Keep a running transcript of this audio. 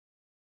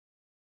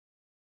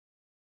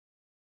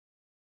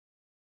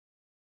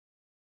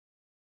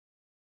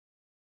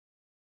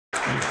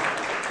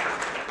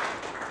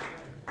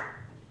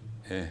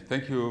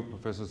Thank you,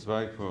 Professor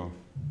Zweig, for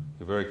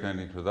a very kind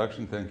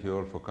introduction. Thank you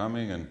all for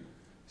coming, and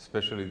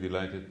especially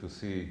delighted to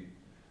see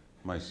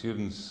my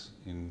students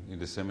in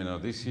the seminar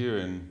this year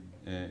and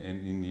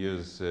in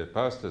years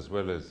past, as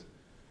well as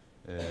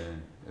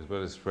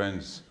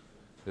friends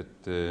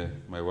that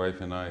my wife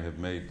and I have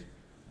made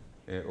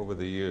over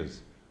the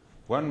years.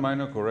 One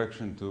minor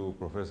correction to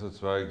Professor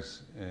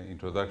Zweig's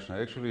introduction.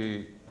 I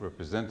actually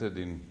represented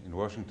in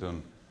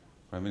Washington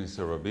Prime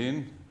Minister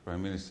Rabin,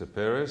 Prime Minister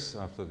Peres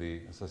after the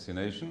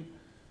assassination,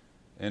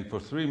 and for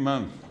 3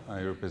 months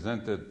I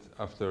represented,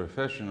 after a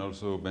fashion,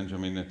 also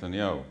Benjamin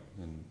Netanyahu.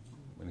 And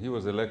when he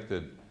was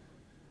elected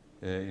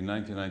in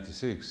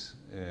 1996,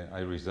 I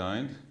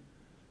resigned,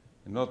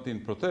 not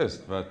in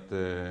protest, but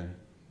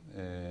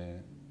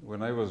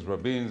when I was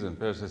Rabin's and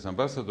Peres'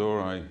 ambassador,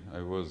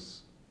 I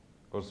was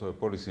also a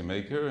policy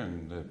maker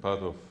and part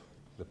of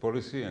the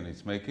policy and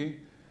its making.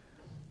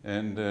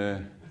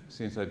 And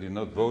since I did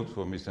not vote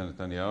for Mr.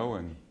 Netanyahu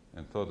and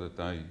thought that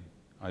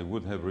I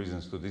would have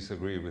reasons to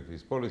disagree with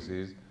his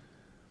policies,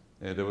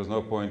 there was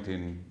no point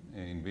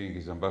in being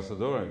his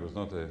ambassador. I was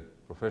not a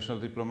professional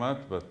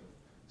diplomat, but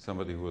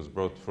somebody who was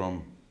brought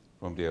from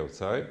the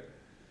outside.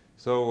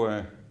 So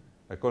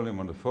I called him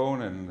on the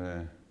phone, and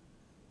it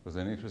was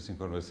an interesting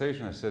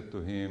conversation. I said to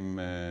him,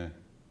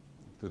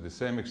 to the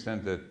same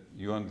extent that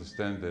you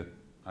understand that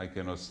I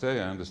cannot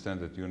stay, I understand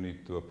that you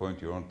need to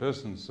appoint your own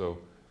person, so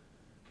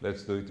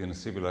let's do it in a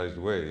civilized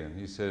way. And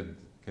he said,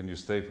 can you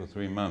stay for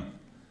 3 months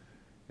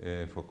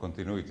for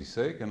continuity's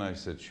sake? And I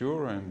said,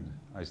 sure, and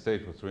I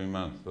stayed for 3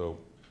 months. So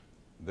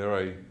there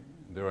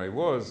I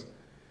was,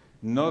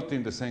 not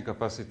in the same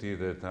capacity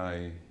that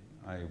I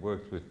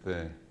worked with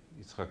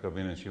Yitzhak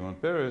Rabin and Shimon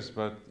Peres,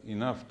 but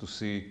enough to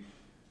see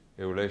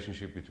a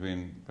relationship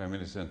between Prime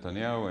Minister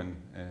Netanyahu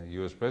and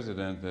US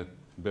President that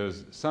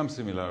bears some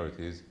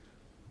similarities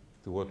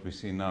to what we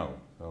see now.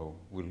 So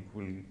we'll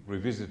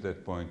revisit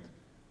that point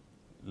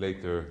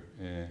later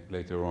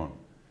on.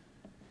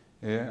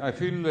 I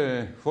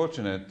feel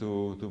fortunate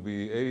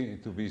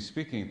to be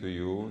speaking to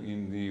you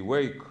in the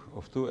wake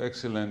of 2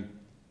 excellent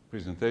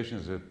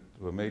presentations that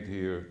were made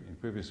here in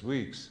previous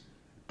weeks,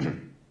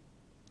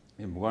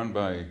 one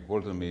by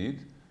Walter Mead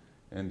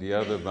and the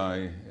other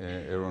by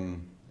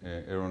Aaron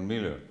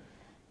Miller.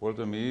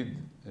 Walter Mead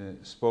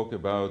spoke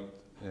about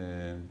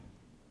the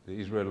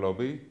Israel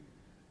lobby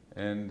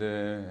and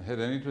had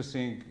an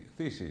interesting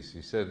thesis.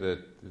 He said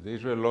that the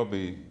Israel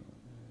lobby,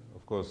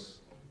 of course,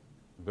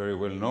 very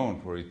well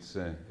known for its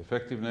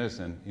effectiveness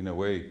and in a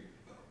way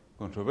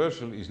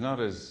controversial, is not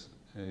as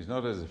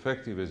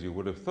effective as you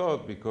would have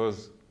thought,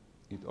 because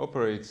it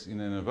operates in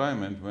an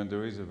environment when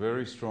there is a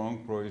very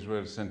strong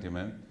pro-Israel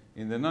sentiment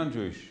in the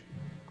non-Jewish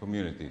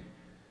community.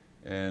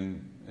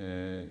 And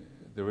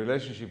the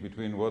relationship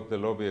between what the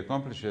lobby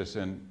accomplishes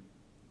and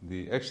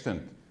the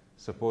extent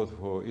support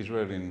for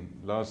Israel in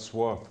large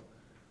swath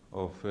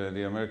of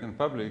the American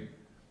public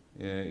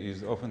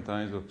is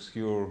oftentimes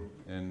obscure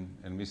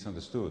and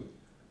misunderstood.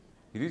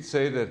 He did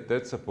say that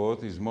that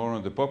support is more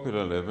on the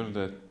popular level,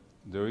 that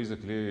there is a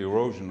clear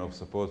erosion of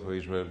support for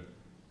Israel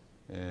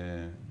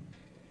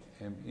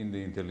in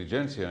the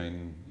intelligentsia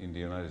in the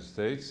United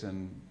States,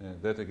 and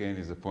that again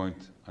is a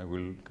point I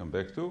will come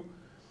back to.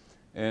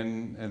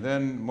 And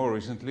then more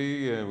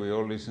recently, we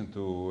all listened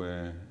to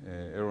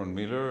Aaron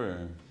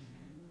Miller,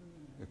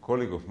 a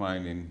colleague of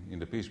mine in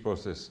the peace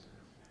process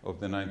of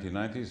the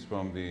 1990s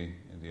from the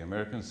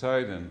American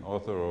side and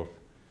author of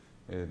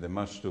The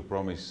Much to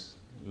Promised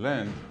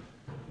Land,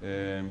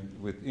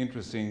 with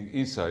interesting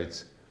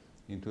insights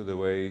into the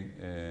way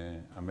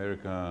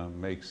America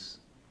makes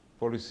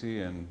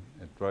policy and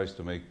tries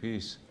to make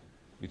peace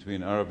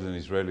between Arabs and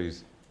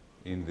Israelis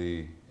in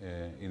the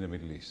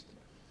Middle East.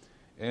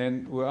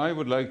 And where I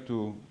would like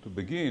to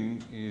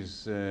begin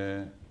is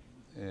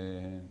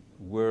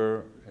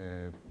where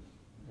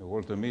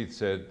Walter Mead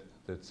said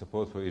that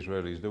support for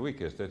Israel is the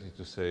weakest, that is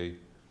to say,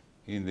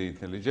 in the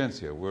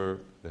intelligentsia, where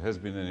there has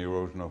been an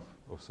erosion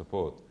of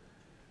support.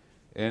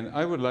 And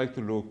I would like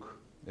to look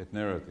at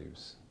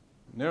narratives.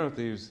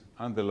 Narratives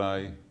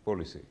underlie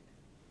policy.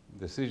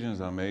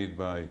 Decisions are made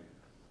by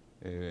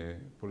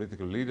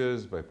political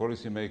leaders, by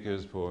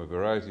policymakers for a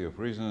variety of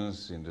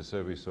reasons, in the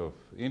service of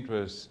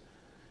interests,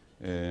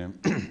 in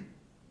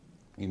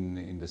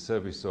the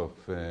service of,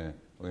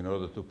 or in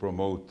order to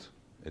promote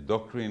a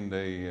doctrine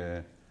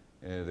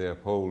they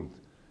uphold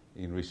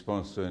in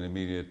response to an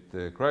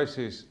immediate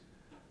crisis.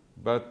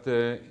 But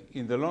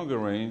in the longer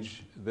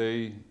range,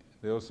 they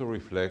also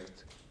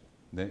reflect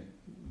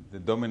the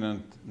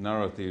dominant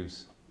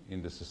narratives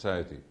in the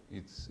society.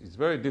 It's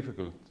very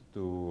difficult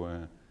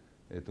to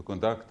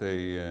conduct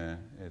a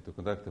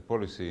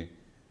policy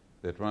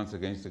that runs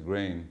against the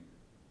grain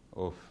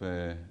of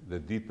the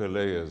deeper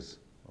layers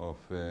of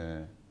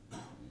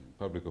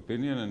public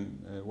opinion.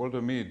 And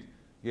Walter Mead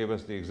gave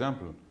us the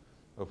example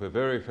of a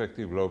very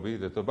effective lobby,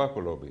 the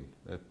tobacco lobby,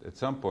 that at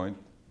some point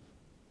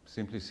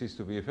simply ceased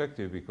to be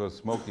effective because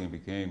smoking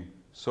became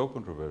so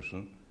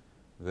controversial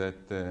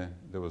that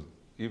there was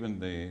even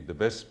the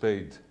best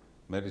paid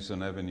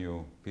Madison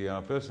Avenue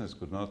PR persons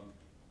could not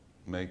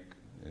make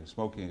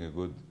smoking a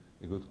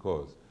good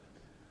cause.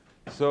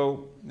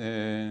 So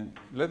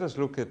let us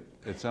look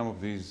at some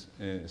of these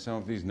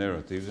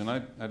narratives, and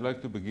I'd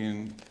like to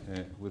begin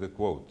with a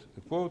quote.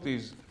 The quote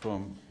is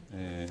from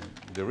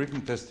the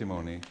written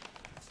testimony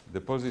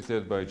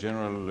deposited by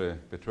General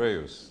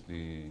Petraeus,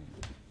 the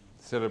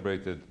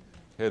celebrated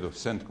head of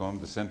CENTCOM,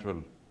 the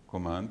Central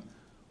Command,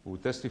 who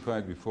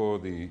testified before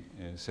the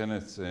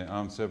Senate's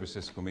Armed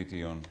Services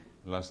Committee on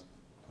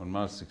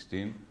March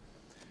 16,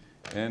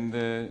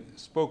 and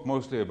spoke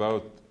mostly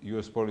about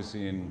U.S.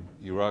 policy in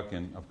Iraq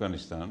and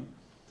Afghanistan.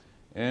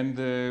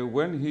 And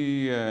when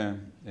he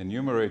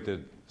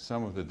enumerated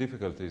some of the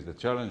difficulties, the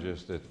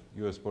challenges that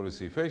U.S.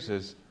 policy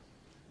faces,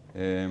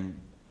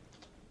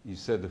 he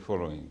said the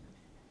following.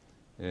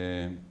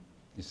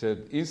 He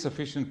said,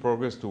 insufficient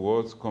progress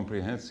towards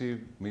comprehensive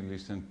Middle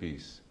Eastern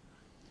peace.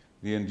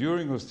 The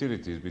enduring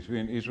hostilities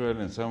between Israel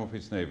and some of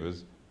its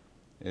neighbors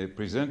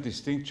present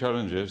distinct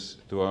challenges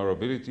to our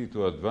ability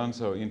to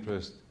advance our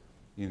interest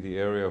in the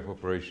area of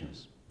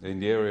operations, in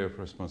the area of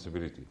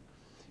responsibility.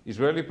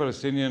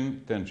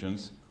 Israeli-Palestinian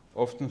tensions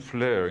often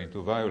flare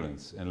into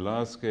violence and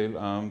large-scale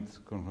armed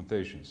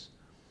confrontations.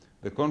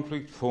 The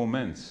conflict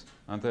foments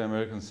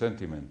anti-American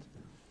sentiment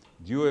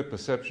due to a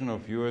perception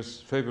of U.S.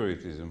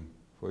 favoritism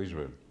for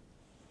Israel.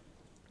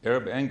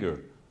 Arab anger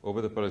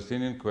over the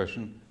Palestinian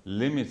question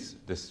limits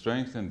the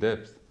strength and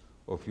depth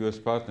of U.S.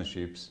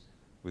 partnerships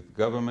with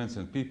governments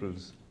and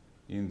peoples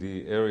in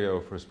the area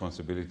of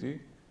responsibility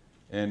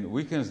and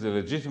weakens the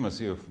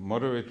legitimacy of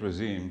moderate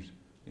regimes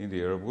in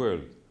the Arab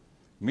world.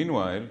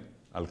 Meanwhile,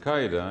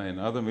 Al-Qaeda and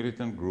other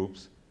militant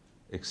groups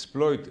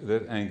exploit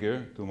that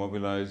anger to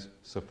mobilize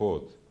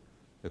support.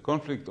 The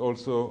conflict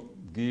also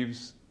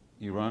gives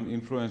Iran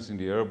influence in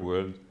the Arab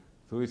world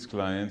through its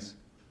clients,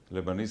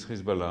 Lebanese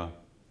Hezbollah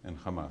and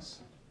Hamas.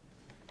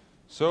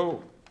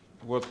 So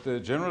what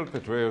General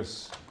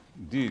Petraeus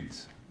did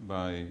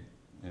by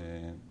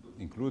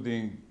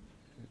including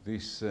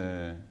this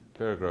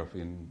paragraph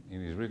in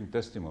his written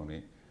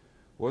testimony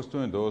was to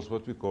endorse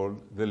what we call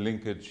the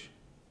linkage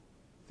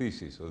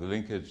thesis or the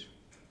linkage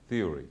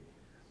theory.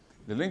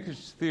 The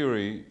linkage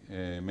theory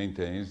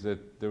maintains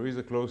that there is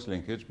a close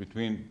linkage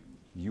between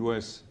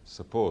U.S.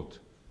 support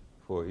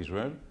for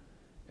Israel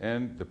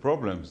and the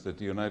problems that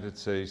the United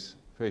States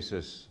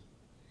faces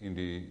in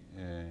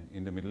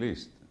the Middle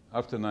East.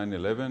 After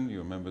 9/11, you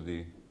remember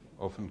the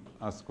often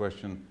asked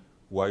question,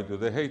 why do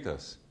they hate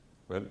us?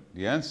 Well,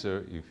 the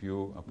answer, if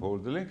you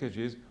uphold the linkage,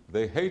 is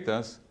they hate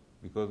us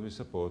because we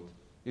support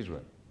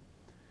Israel.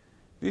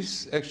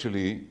 This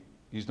actually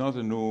is not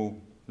a new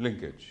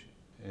linkage.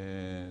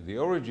 The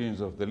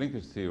origins of the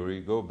linkage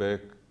theory go back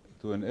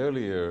to an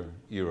earlier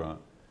era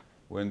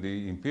when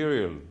the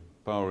imperial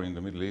power in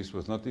the Middle East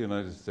was not the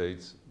United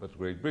States, but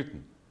Great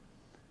Britain.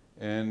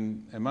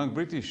 And among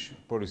British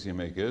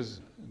policymakers,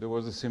 there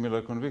was a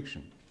similar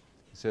conviction.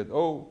 He said,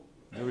 oh,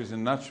 there is a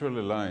natural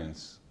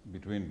alliance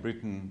between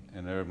Britain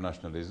and Arab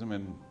nationalism,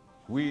 and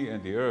we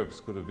and the Arabs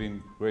could have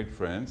been great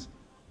friends,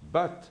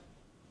 but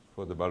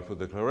for the Balfour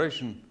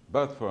Declaration,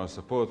 but for our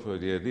support for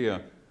the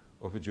idea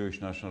of a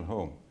Jewish national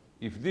home.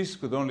 If this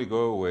could only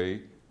go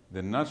away,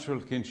 the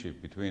natural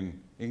kinship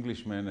between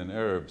Englishmen and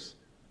Arabs,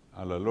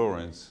 a la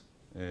Lawrence,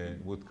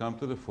 would come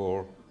to the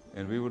fore,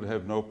 and we would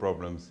have no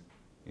problems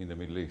in the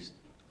Middle East.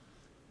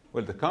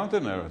 Well, the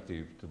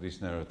counter-narrative to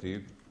this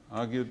narrative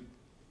argued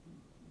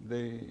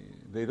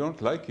they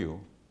don't like you.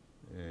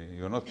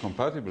 You're not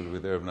compatible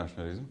with Arab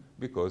nationalism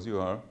because you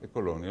are a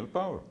colonial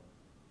power.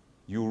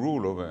 You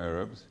rule over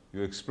Arabs,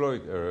 you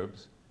exploit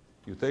Arabs,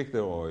 you take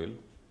their oil,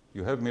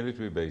 you have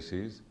military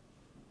bases.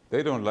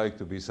 They don't like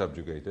to be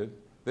subjugated.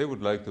 They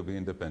would like to be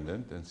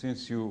independent. And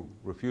since you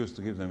refuse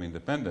to give them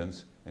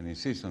independence and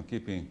insist on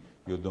keeping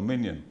your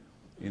dominion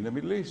in the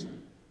Middle East,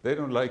 they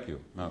don't like you.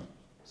 Now,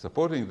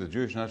 supporting the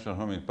Jewish national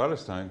home in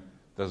Palestine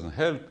doesn't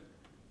help,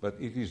 but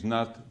it is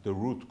not the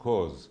root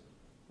cause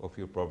of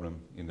your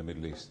problem in the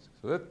Middle East.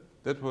 So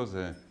that was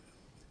a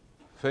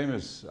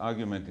famous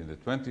argument in the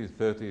 20s,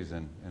 30s,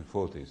 and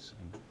 40s.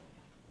 And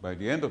by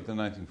the end of the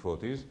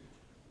 1940s,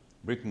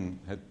 Britain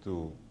had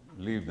to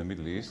leave the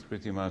Middle East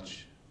pretty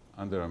much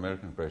under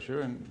American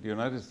pressure, and the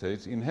United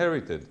States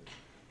inherited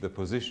the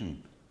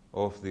position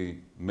of the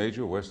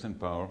major Western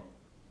power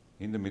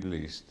in the Middle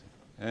East.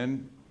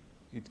 And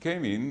it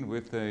came in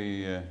with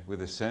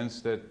a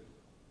sense that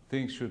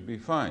things should be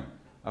fine.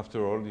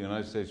 After all, the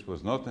United States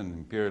was not an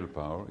imperial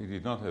power. It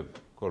did not have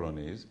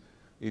colonies.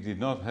 It did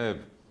not have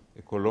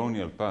a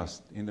colonial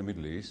past in the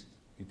Middle East.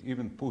 It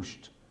even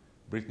pushed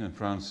Britain and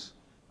France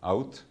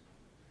out.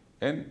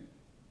 And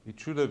it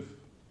should have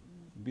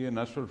been a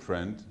natural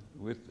friend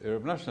with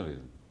Arab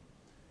nationalism.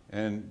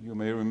 And you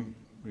may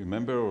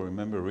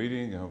remember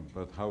reading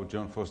about how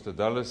John Foster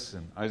Dulles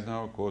and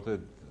Eisenhower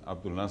quoted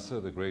Abdul Nasser,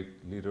 the great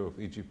leader of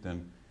Egypt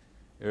and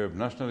Arab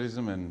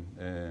nationalism,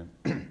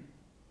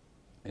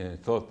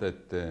 and thought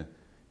that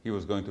he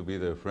was going to be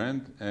their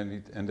friend, and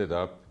it ended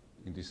up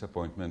in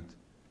disappointment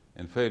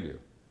and failure.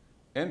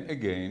 And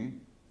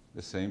again,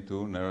 the same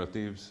two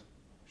narratives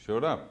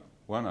showed up.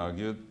 One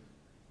argued,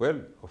 well,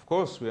 of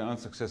course we are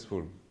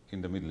unsuccessful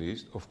in the Middle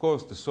East. Of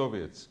course, the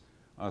Soviets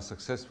are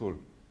successful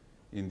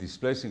in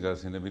displacing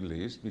us in the Middle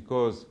East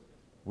because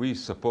we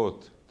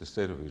support the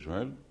State of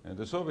Israel, and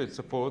the Soviets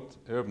support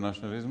Arab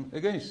nationalism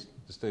against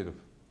the State of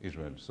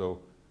Israel. So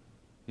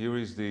here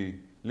is the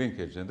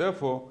linkage, and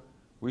therefore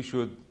we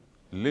should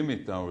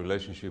limit our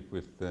relationship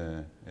with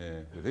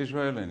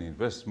Israel and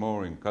invest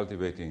more in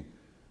cultivating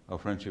our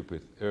friendship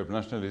with Arab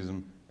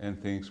nationalism,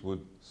 and things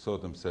would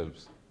sort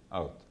themselves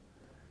out.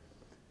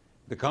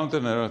 The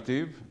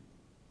counter-narrative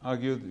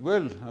argued,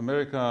 well,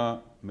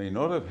 America may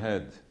not have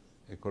had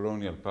a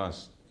colonial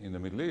past in the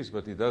Middle East,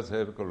 but it does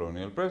have a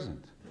colonial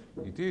present.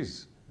 It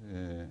is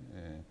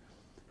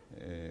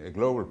a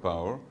global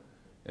power.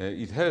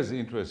 It has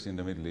interests in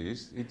the Middle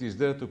East. It is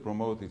there to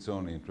promote its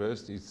own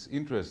interests. Its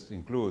interests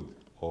include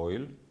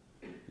oil.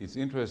 Its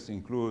interests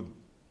include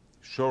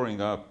shoring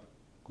up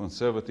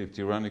conservative,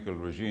 tyrannical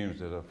regimes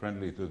that are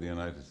friendly to the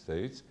United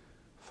States,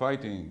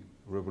 fighting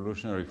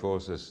revolutionary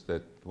forces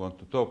that want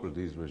to topple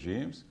these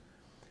regimes.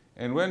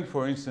 And when,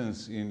 for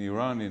instance, in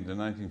Iran in the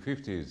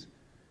 1950s,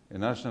 a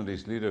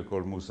nationalist leader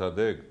called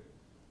Mossadegh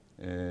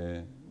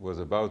was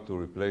about to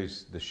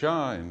replace the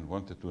Shah and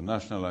wanted to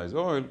nationalize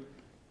oil,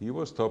 he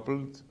was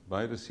toppled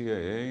by the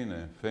CIA in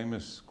a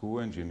famous coup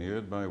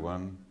engineered by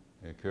one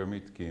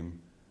Kermit Kim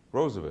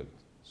Roosevelt.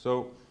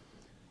 So,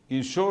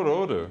 in short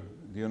order,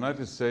 the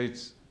United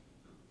States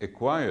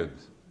acquired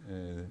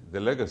the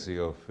legacy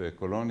of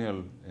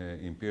colonial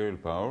imperial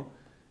power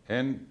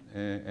and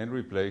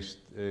replaced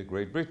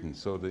Great Britain.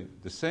 So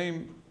the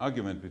same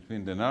argument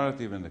between the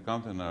narrative and the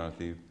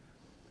counter-narrative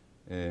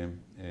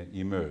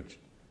emerged.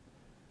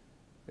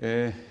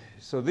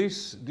 So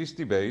this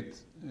debate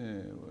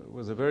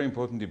was a very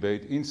important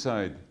debate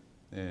inside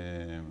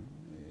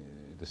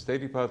the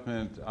State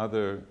Department,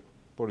 other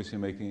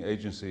policy-making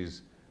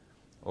agencies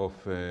of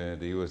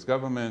the US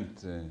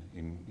government,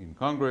 in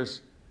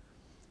Congress,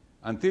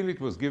 until it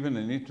was given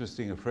an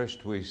interesting, a fresh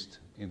twist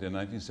in the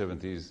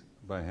 1970s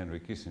by Henry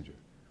Kissinger.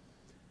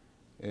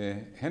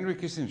 Henry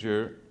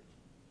Kissinger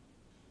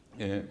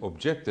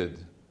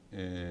objected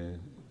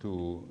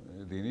to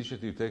the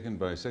initiative taken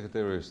by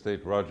Secretary of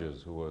State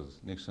Rogers, who was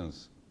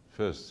Nixon's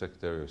first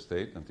Secretary of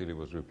State until he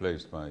was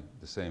replaced by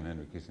the same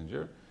Henry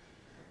Kissinger.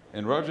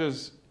 And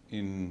Rogers,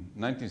 in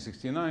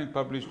 1969,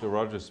 published the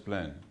Rogers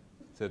Plan.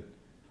 It said,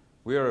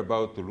 we are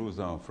about to lose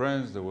our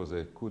friends. There was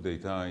a coup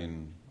d'etat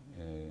in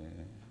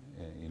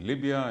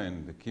Libya,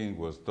 and the king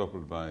was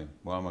toppled by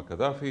Muammar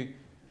Gaddafi.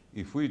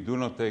 If we do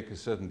not take a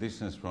certain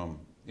distance from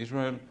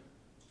Israel,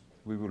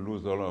 we will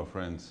lose all our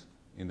friends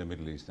in the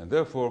Middle East. And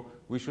therefore,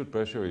 we should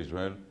pressure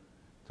Israel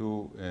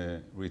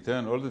to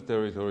return all the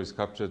territories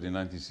captured in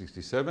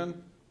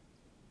 1967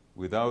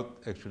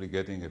 without actually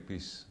getting a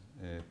peace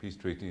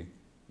treaty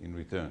in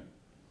return.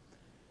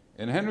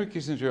 And Henry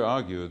Kissinger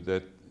argued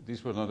that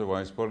this was not a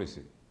wise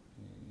policy.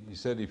 He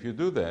said, if you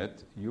do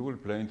that, you will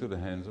play into the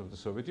hands of the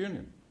Soviet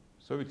Union.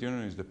 The Soviet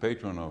Union is the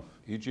patron of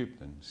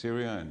Egypt and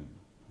Syria and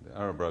the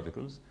Arab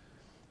radicals.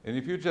 And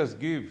if you just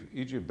give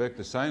Egypt back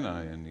the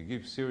Sinai and you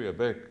give Syria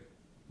back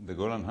the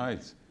Golan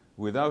Heights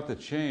without a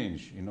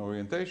change in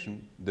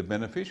orientation, the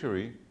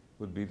beneficiary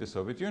would be the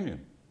Soviet Union.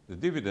 The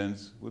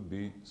dividends would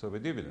be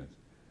Soviet dividends.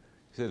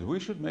 He says, we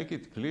should make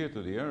it clear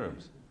to the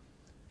Arabs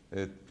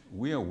that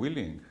we are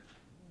willing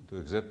to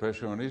exert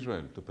pressure on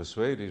Israel, to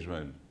persuade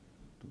Israel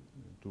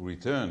to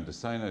return the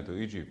Sinai to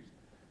Egypt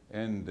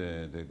and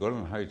the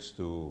Golan Heights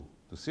to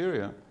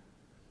Syria,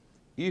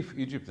 if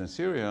Egypt and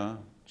Syria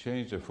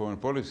change their foreign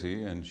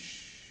policy and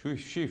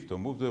shift or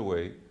move their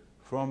way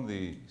from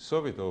the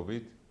Soviet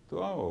orbit to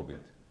our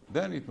orbit.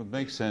 Then it would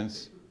make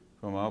sense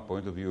from our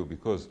point of view,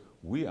 because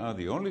we are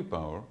the only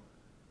power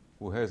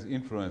who has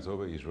influence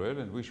over Israel,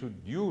 and we should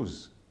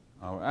use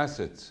our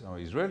assets, our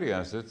Israeli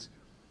assets,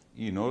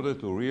 in order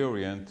to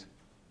reorient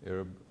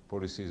Arab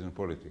policies and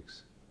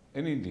politics.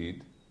 And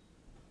indeed,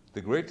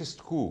 the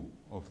greatest coup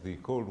of the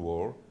Cold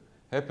War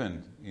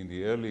happened in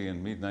the early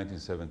and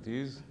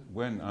mid-1970s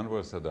when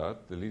Anwar Sadat,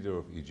 the leader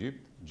of Egypt,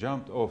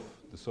 jumped off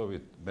the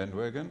Soviet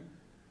bandwagon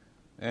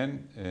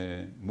and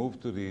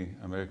moved to the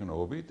American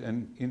orbit.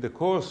 And in the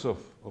course of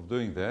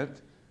doing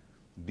that,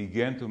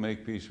 began to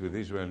make peace with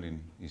Israel in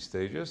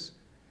stages.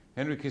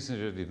 Henry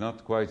Kissinger did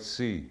not quite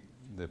see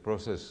the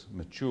process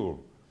mature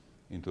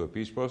into a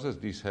peace process.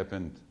 This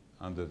happened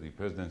under the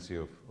presidency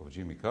of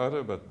Jimmy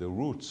Carter, but the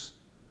roots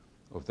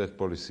of that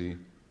policy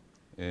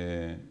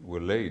were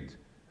laid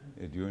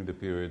during the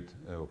period,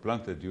 or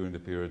planted during the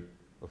period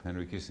of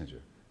Henry Kissinger.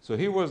 So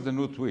here was the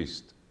new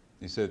twist.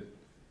 He said,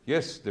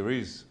 yes, there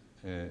is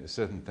a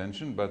certain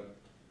tension, but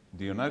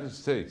the United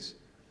States,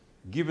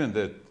 given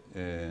that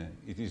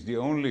it is the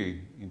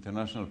only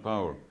international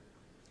power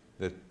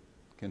that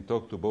can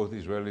talk to both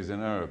Israelis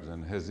and Arabs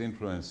and has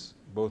influence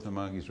both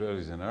among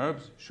Israelis and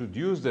Arabs, should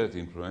use that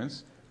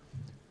influence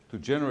to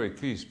generate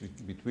peace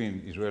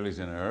between Israelis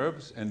and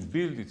Arabs and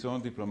build its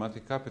own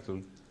diplomatic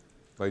capital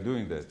by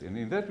doing that. And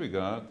in that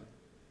regard,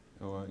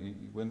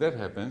 when that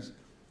happens,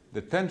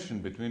 the tension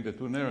between the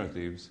two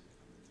narratives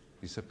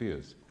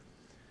disappears.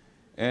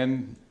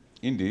 And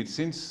indeed,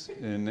 since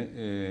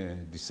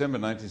December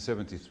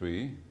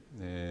 1973,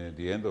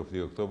 the end of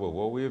the October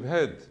War, we have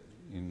had,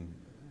 in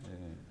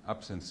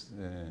absence,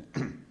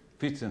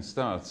 fits and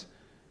starts,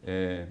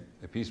 a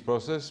peace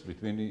process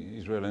between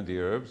Israel and the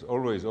Arabs,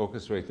 always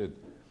orchestrated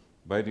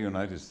by the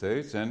United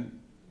States and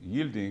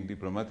yielding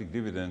diplomatic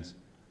dividends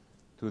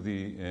to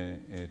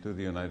the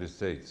United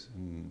States.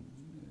 And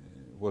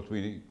what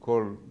we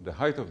call the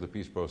height of the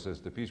peace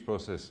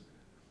process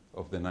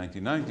of the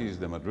 1990s,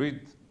 the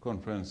Madrid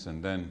Conference,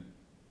 and then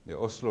the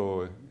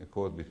Oslo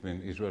Accord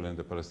between Israel and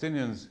the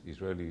Palestinians,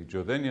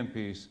 Israeli-Jordanian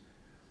peace,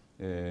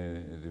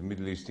 the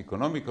Middle East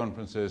economic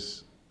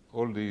conferences,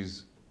 all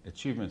these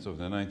achievements of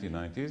the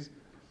 1990s,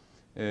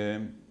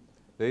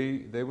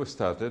 they were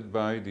started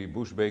by the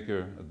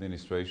Bush-Baker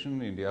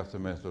administration in the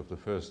aftermath of the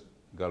first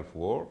Gulf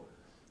War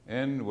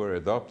and were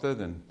adopted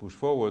and pushed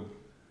forward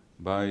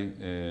by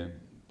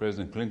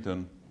President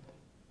Clinton,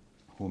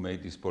 who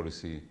made this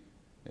policy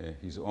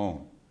his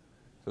own.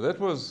 So that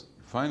was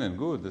fine and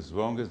good as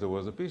long as there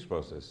was a peace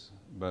process.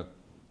 But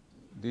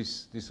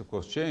this of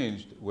course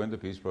changed when the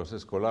peace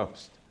process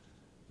collapsed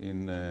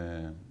in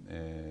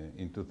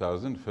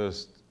 2000.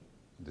 First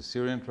the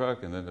Syrian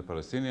track and then the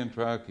Palestinian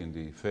track in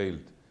the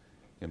failed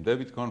Camp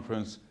David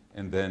conference,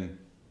 and then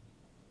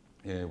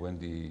when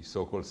the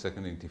so-called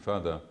Second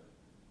Intifada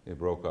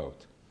broke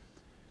out.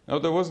 Now,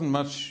 there wasn't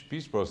much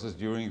peace process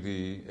during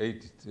the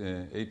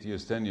eight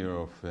years tenure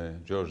of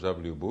George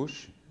W.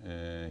 Bush.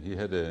 He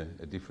had a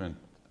different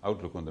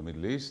outlook on the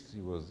Middle East.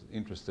 He was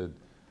interested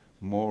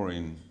more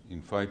in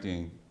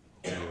fighting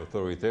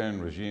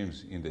authoritarian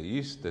regimes in the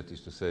East, that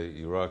is to say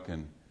Iraq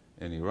and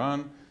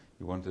Iran.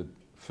 He wanted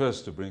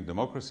first to bring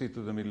democracy to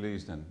the Middle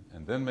East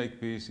and then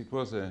make peace. It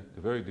was a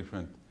very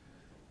different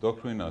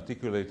doctrine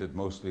articulated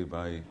mostly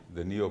by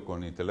the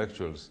neocon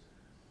intellectuals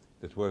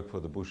that worked for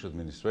the Bush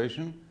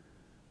administration.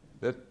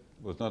 That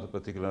was not a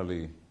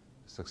particularly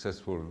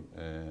successful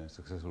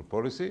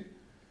policy.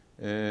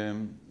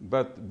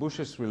 But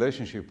Bush's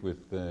relationship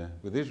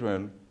with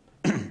Israel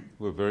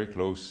were very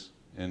close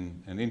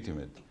and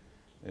intimate.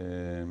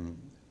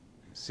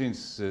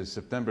 Since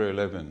September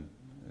 11,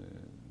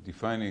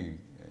 defining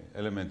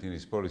element in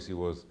his policy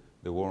was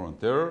the war on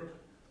terror.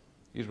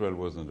 Israel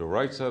was on the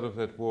right side of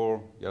that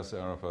war.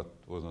 Yasser Arafat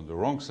was on the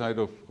wrong side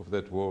of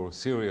that war.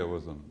 Syria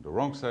was on the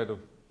wrong side of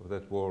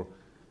that war.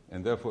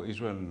 And therefore,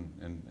 Israel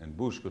and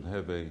Bush could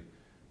have a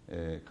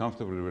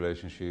comfortable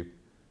relationship,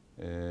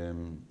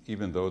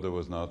 even though there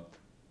was not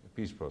a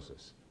peace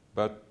process.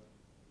 But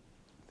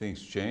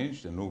things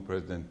changed. A new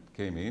president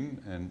came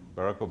in, and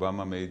Barack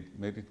Obama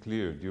made it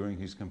clear during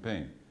his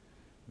campaign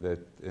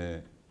that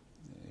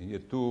he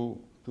had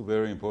two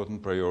very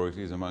important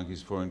priorities among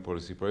his foreign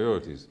policy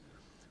priorities.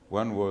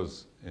 One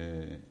was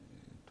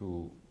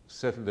to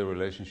settle the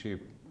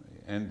relationship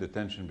and the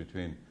tension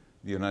between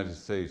the United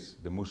States,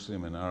 the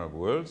Muslim and Arab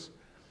worlds,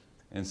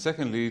 and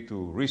secondly,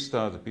 to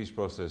restart the peace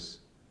process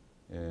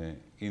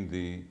in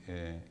the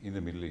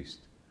Middle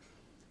East.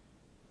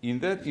 In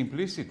that,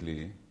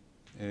 implicitly,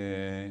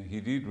 he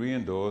did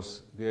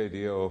re-endorse the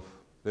idea of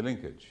the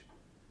linkage.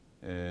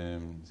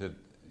 That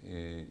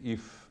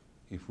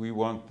if we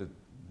want a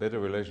better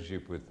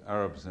relationship with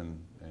Arabs and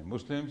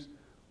Muslims,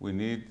 we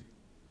need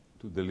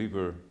to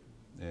deliver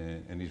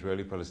an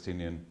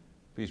Israeli-Palestinian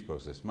peace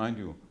process. Mind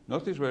you,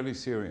 not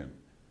Israeli-Syrian.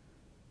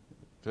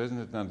 The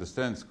President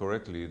understands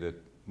correctly that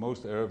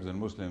most Arabs and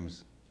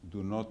Muslims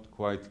do not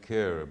quite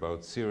care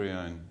about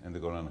Syria and the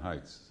Golan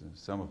Heights.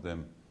 Some of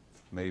them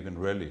may even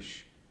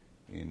relish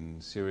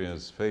in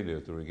Syria's failure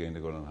to regain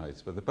the Golan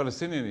Heights. But the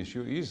Palestinian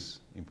issue is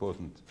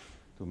important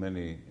to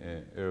many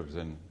Arabs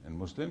and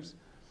Muslims.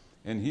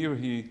 And here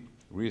he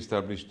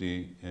reestablished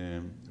the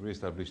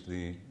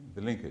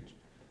linkage.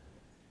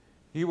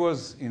 He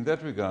was, in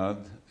that regard,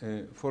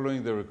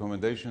 following the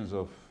recommendations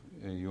of,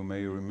 you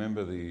may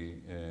remember, the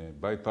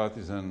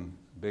bipartisan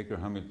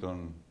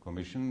Baker-Hamilton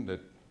Commission that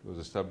was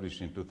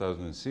established in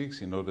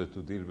 2006 in order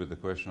to deal with the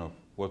question of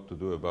what to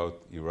do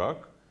about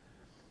Iraq.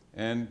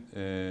 And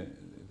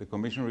the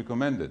Commission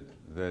recommended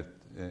that,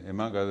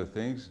 among other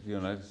things, the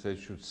United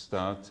States should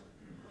start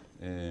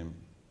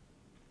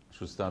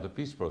a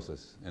peace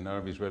process, an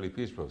Arab-Israeli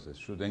peace process,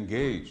 should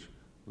engage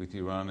with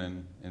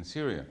Iran and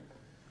Syria.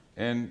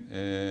 And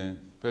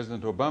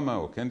President Obama,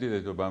 or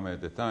candidate Obama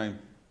at the time,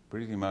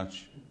 pretty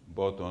much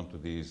bought onto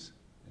these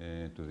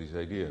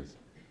ideas.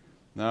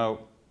 Now,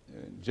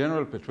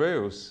 General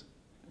Petraeus,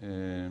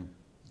 in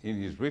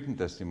his written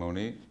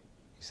testimony,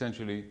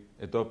 essentially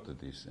adopted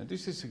this. And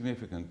this is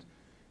significant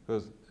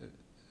because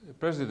the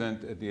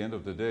president, at the end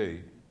of the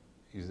day,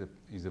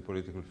 is a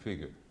political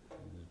figure.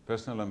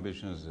 Personal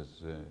ambitions,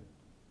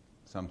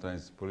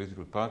 sometimes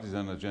political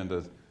partisan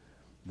agendas.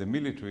 The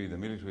military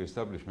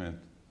establishment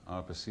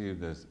are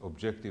perceived as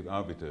objective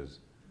arbiters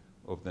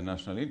of the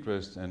national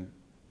interest, and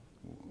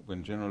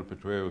when General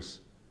Petraeus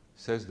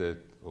says that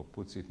or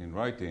puts it in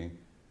writing,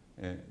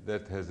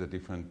 that has a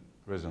different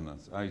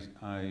resonance.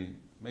 I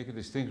make a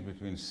distinction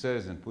between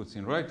says and puts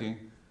in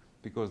writing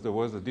because there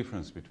was a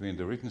difference between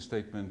the written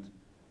statement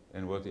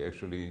and what he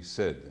actually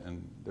said.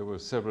 And there were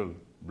several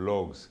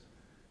blogs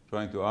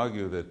trying to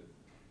argue that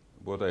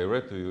what I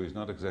read to you is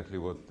not exactly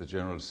what the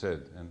general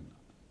said. And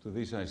to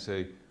this I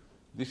say,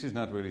 this is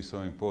not really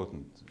so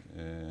important.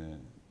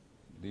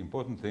 The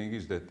important thing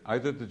is that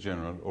either the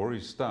general or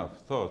his staff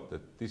thought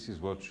that this is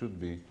what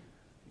should be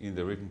in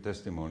the written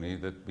testimony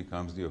that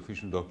becomes the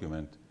official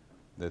document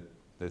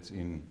that's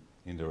in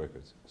the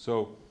records.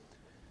 So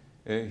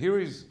here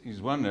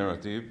is one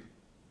narrative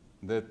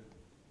that,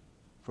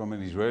 from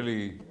an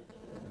Israeli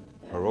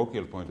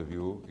parochial point of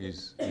view,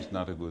 is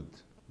not a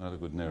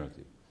good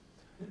narrative.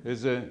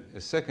 There's a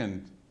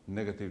second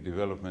negative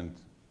development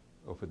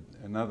of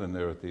another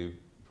narrative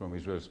from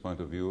Israel's point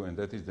of view, and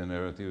that is the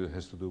narrative that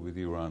has to do with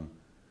Iran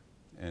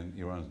and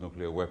Iran's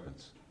nuclear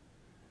weapons.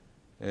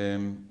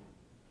 When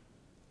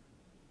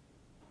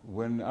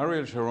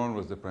Ariel Sharon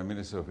was the Prime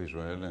Minister of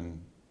Israel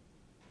and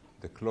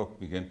the clock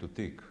began to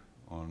tick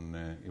on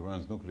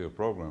Iran's nuclear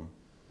program,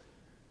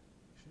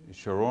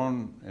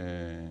 Sharon,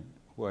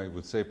 who I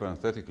would say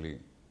parenthetically,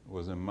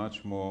 was a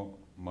much more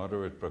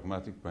moderate,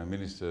 pragmatic Prime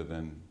Minister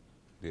than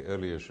the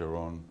earlier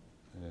Sharon,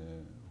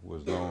 who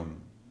was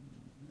known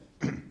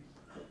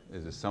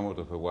as somewhat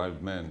of a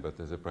wild man, but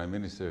as a Prime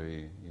Minister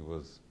he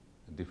was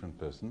a different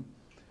person.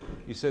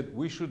 He said,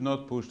 we should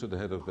not push to the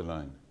head of the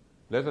line.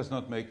 Let us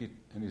not make it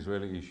an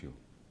Israeli issue.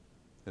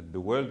 That the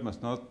world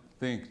must not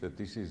think that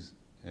this is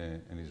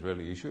an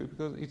Israeli issue,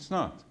 because it's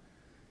not.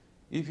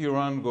 If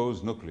Iran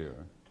goes nuclear,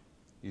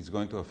 it's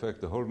going to affect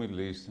the whole Middle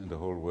East and the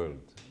whole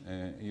world.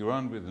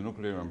 Iran with the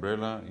nuclear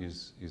umbrella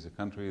is a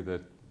country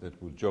that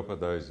would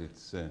jeopardize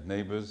its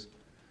neighbors.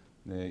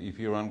 If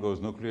Iran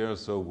goes nuclear,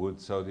 so would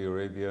Saudi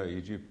Arabia,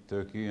 Egypt,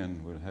 Turkey,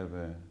 and we'll have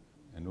a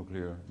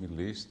nuclear Middle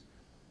East.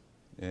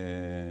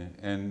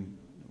 And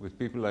with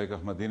people like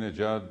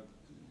Ahmadinejad,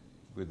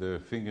 with their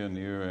finger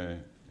near a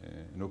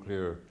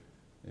nuclear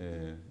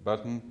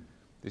button,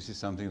 this is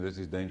something that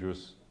is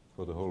dangerous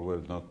for the whole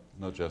world,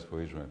 not just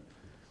for Israel.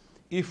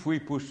 If we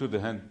push to the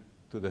head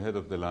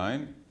of the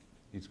line,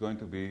 it's going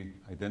to be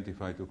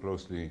identified too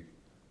closely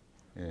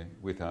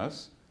with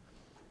us,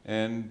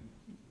 and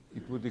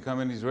it would become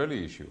an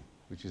Israeli issue,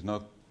 which is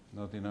not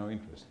in our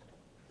interest.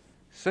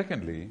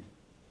 Secondly,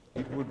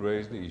 it would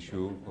raise the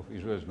issue of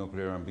Israel's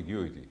nuclear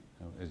ambiguity.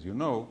 Now, as you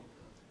know,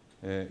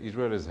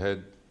 Israel has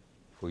had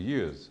for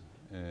years,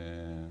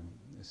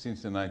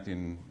 since the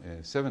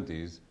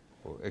 1970s,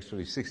 or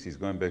actually 60s,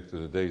 going back to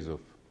the days of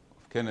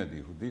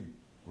Kennedy, who did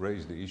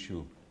raise the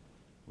issue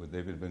with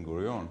David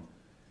Ben-Gurion,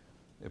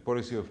 a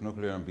policy of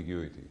nuclear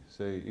ambiguity.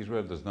 Say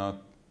Israel does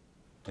not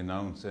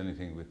announce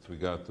anything with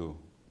regard to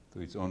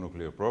its own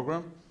nuclear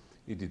program.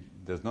 It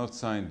does not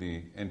sign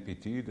the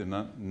NPT, the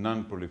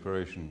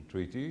Non-Proliferation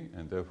Treaty,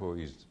 and therefore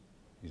is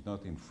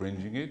not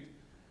infringing it.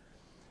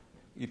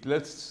 It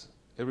lets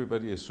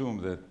everybody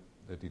assume that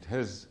it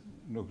has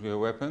nuclear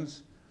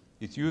weapons.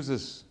 It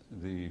uses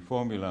the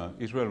formula,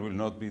 Israel will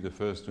not be the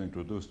first to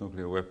introduce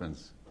nuclear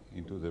weapons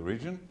into the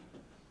region.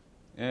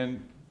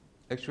 And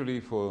actually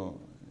for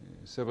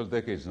several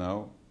decades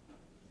now,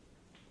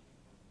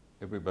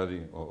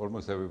 everybody, or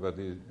almost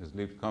everybody, has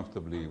lived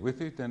comfortably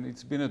with it, and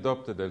it's been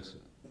adopted as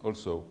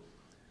also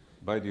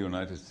by the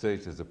United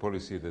States as a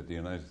policy that the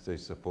United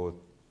States support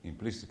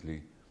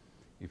implicitly,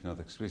 if not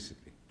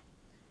explicitly.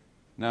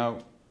 Now,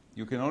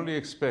 you can only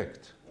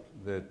expect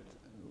that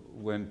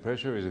when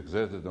pressure is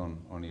exerted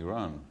on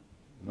Iran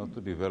not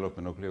to develop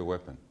a nuclear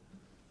weapon,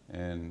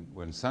 and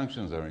when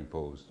sanctions are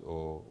imposed,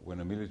 or when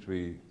a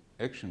military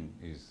action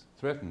is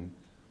threatened,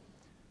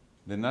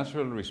 the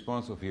natural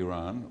response of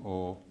Iran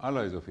or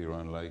allies of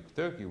Iran like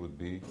Turkey would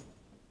be,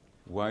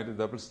 why the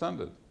double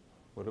standard?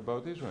 What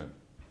about Israel?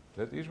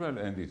 Let Israel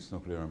end its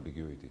nuclear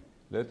ambiguity.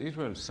 Let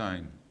Israel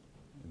sign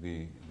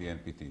the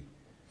NPT.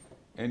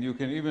 And you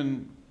can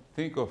even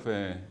think of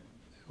a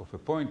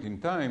point in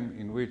time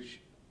in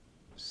which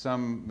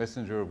some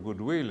messenger of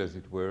goodwill, as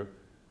it were,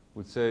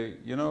 would say,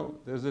 you know,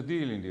 there's a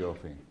deal in the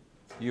offing.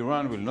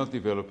 Iran will not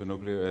develop a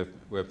nuclear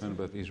weapon,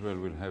 but Israel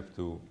will have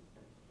to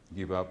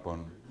give up on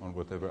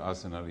whatever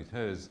arsenal it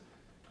has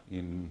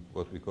in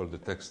what we call the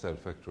textile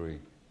factory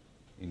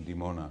in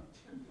Dimona,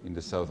 in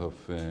the south of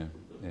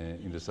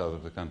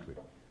the country.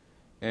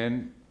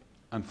 And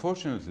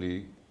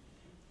unfortunately,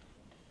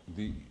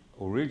 the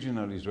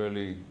original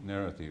Israeli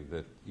narrative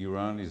that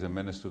Iran is a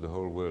menace to the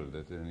whole world,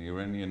 that an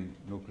Iranian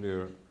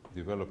nuclear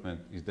development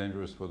is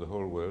dangerous for the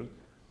whole world,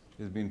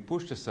 has been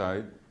pushed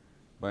aside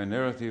by a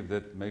narrative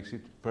that makes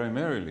it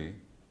primarily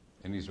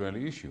an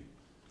Israeli issue.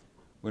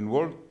 When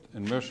Walt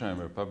and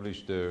Mersheimer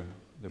published their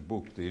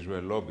book, The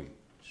Israel Lobby,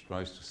 which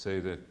tries to say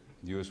that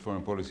U.S.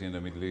 foreign policy in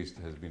the Middle East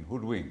has been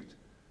hoodwinked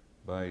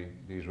by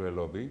the Israel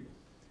lobby,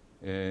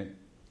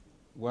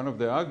 one of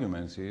the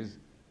arguments is,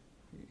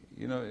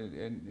 you know,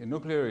 a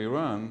nuclear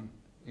Iran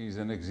is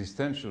an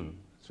existential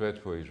threat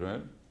for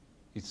Israel.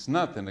 It's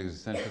not an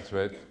existential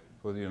threat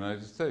for the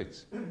United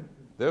States.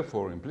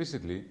 Therefore,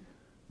 implicitly,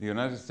 the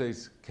United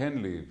States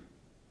can live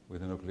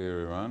with a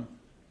nuclear Iran,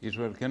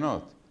 Israel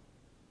cannot.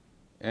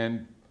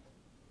 And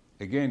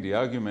again, the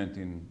argument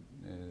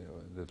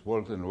that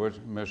Walt and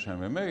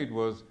Mersheimer made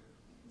was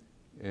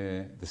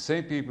The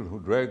same people who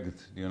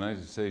dragged the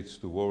United States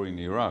to war in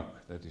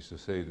Iraq, that is to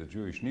say the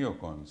Jewish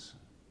neocons,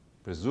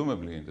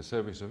 presumably in the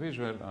service of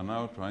Israel, are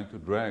now trying to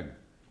drag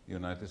the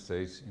United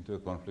States into a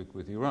conflict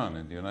with Iran.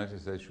 And the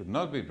United States should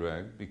not be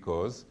dragged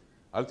because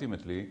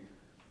ultimately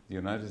the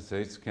United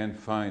States can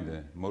find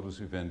a modus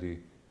vivendi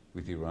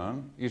with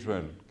Iran.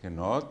 Israel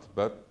cannot,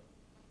 but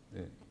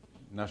the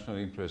national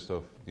interest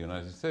of the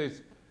United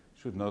States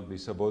should not be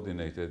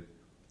subordinated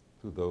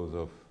to those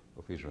of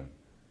Israel.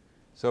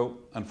 So,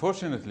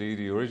 unfortunately,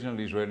 the original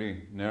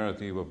Israeli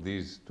narrative of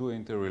these two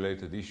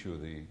interrelated issues,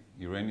 the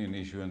Iranian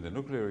issue and the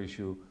nuclear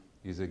issue,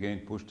 is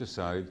again pushed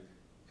aside,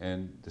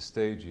 and the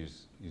stage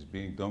is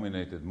being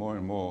dominated more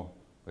and more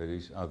by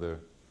this other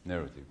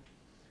narrative.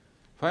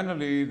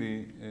 Finally,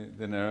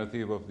 the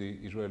narrative of the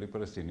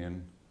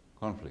Israeli-Palestinian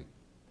conflict.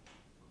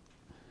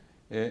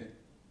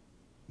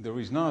 There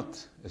is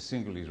not a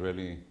single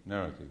Israeli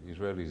narrative.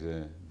 Israel is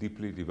a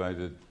deeply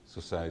divided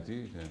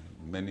society,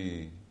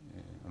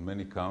 on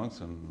many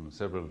counts, on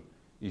several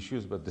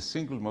issues, but the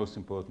single most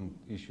important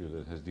issue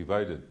that has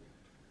divided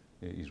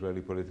the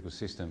Israeli political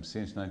system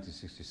since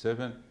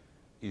 1967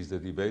 is the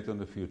debate on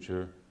the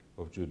future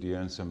of Judea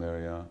and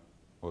Samaria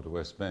or the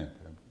West Bank.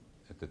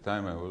 At the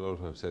time, I would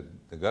also have said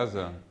the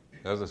Gaza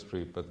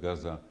Strip, but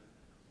Gaza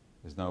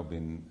has now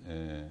been,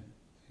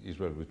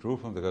 Israel withdrew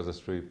from the Gaza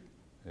Strip,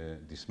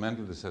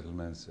 dismantled the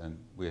settlements, and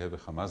we have a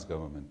Hamas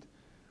government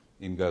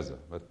in Gaza.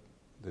 But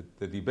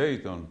the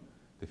debate on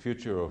the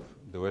future of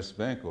the West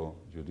Bank or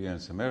Judea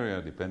and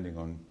Samaria, depending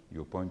on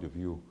your point of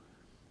view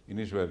in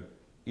Israel,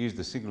 is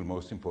the single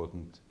most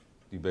important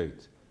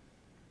debate.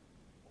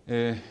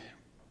 And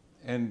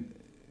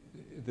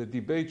the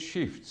debate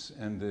shifts,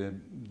 and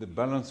the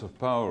balance of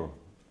power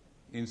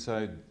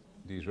inside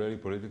the Israeli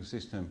political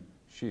system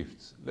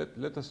shifts.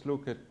 Let us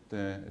look at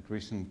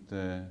recent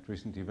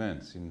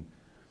events. In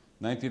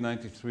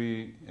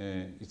 1993,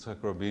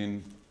 Yitzhak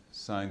Rabin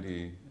signed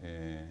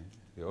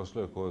the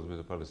Oslo Accords with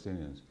the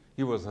Palestinians.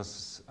 He was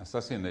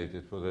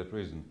assassinated for that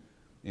reason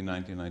in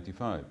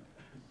 1995.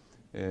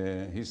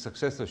 His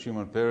successor,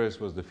 Shimon Peres,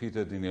 was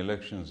defeated in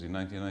elections in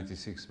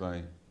 1996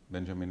 by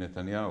Benjamin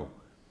Netanyahu,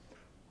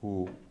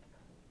 who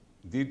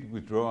did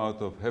withdraw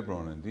out of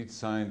Hebron and did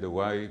sign the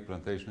Y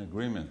plantation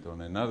agreement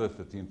on another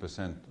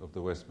 13% of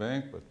the West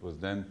Bank, but was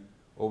then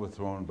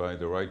overthrown by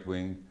the right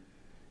wing.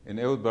 And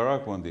Ehud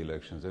Barak won the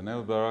elections. And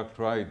Ehud Barak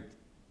tried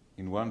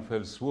in one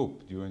fell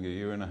swoop during a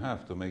year and a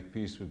half to make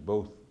peace with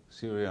both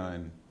Syria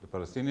and the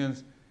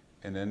Palestinians,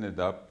 and ended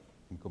up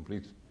in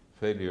complete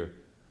failure,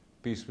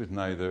 peace with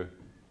neither.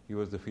 He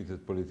was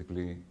defeated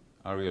politically.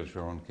 Ariel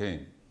Sharon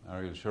came.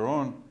 Ariel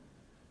Sharon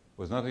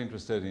was not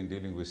interested in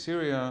dealing with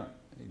Syria.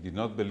 He did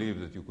not believe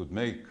that you could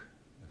make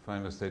a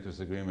final status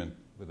agreement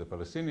with the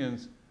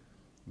Palestinians,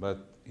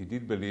 but he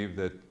did believe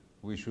that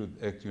we should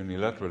act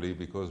unilaterally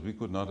because we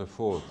could not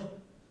afford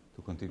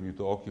to continue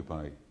to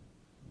occupy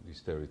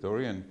this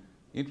territory. And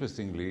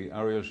interestingly,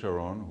 Ariel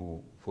Sharon,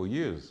 who for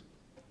years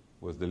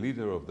was the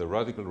leader of the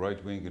radical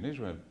right wing in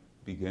Israel,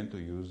 began to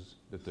use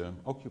the term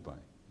occupy.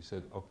 He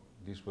said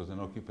this was an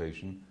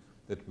occupation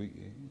that the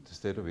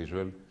state of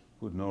Israel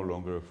could no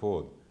longer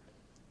afford.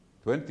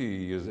 20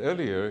 years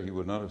earlier, he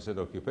would not have said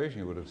occupation,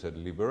 he would have said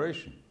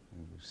liberation.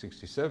 In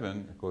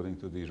 1967, according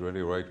to the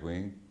Israeli right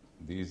wing,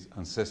 these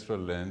ancestral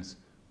lands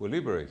were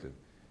liberated.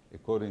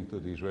 According to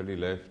the Israeli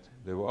left,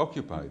 they were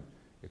occupied.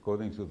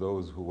 According to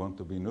those who want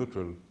to be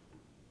neutral,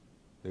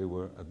 they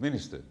were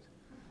administered.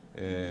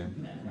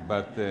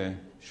 But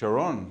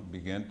Sharon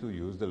began to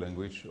use the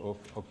language of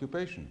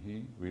occupation.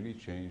 He really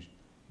changed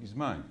his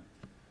mind.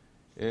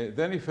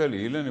 Then he fell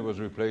ill and he was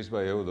replaced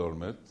by Ehud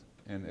Olmert.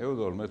 And Ehud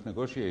Olmert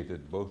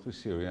negotiated both with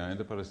Syria and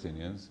the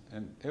Palestinians.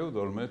 And Ehud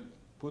Olmert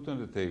put on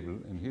the table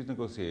in his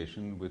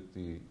negotiation with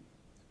the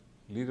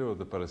leader of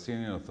the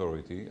Palestinian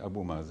Authority,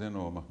 Abu Mazen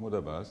or Mahmoud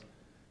Abbas,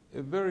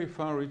 a very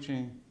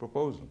far-reaching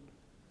proposal,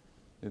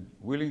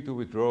 willing to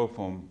withdraw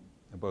from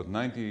about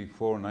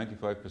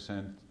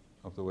 94-95%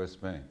 of the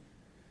West Bank,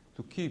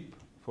 to keep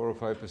 4 or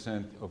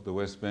 5% of the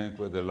West Bank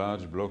where the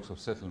large blocks of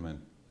settlement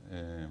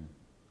are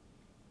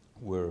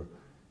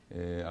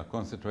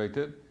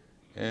concentrated,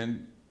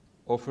 and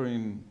offer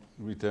in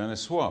return a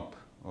swap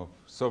of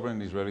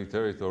sovereign Israeli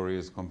territory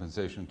as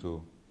compensation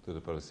to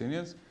the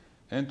Palestinians,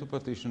 and to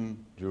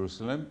partition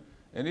Jerusalem,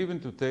 and even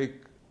to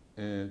take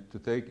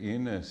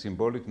in a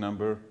symbolic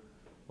number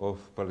of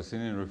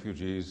Palestinian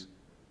refugees,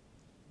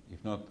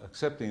 if not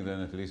accepting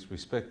them, at least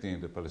respecting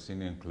the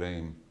Palestinian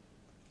claim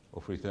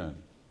of return.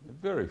 A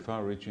very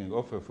far-reaching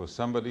offer for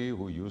somebody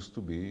who used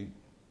to be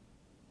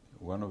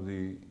one of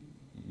the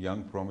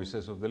young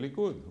promises of the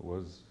Likud, who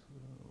was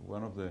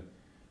one of the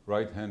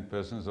right-hand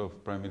persons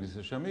of Prime Minister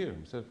Shamir,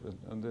 himself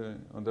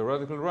on the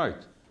radical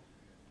right,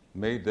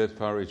 made that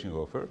far-reaching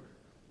offer.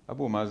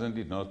 Abu Mazen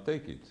did not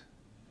take it.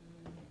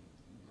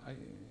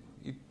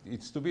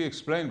 It's to be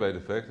explained by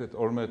the fact that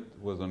Olmert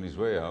was on his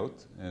way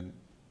out, and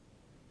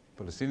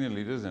Palestinian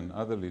leaders and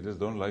other leaders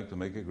don't like to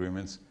make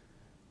agreements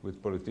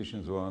with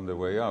politicians who are on their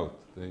way out.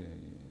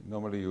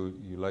 Normally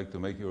you like to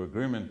make your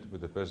agreement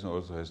with the person who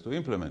also has to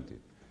implement it.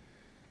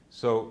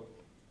 So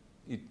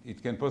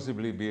it can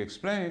possibly be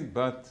explained,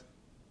 but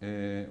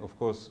of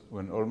course,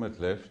 when Olmert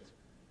left,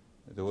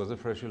 there was a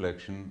fresh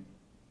election,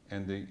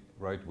 and the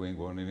right wing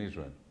won in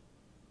Israel.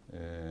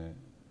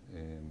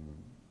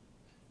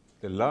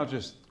 The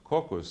largest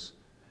caucus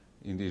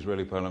in the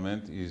Israeli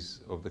parliament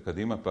is of the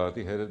Kadima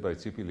party, headed by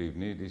Tzipi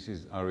Livni. This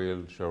is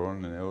Ariel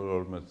Sharon and Ehud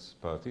Olmert's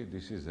party.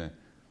 This is a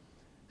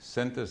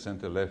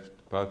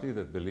center-left party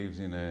that believes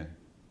in a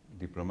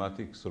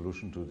diplomatic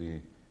solution to the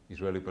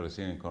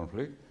Israeli-Palestinian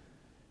conflict.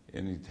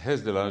 And it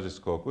has the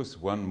largest caucus,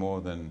 one more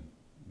than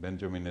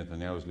Benjamin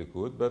Netanyahu's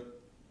Likud, but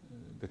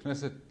the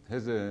Knesset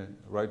has a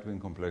right-wing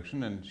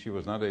complexion, and she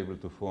was not able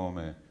to form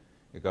a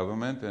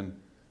government, and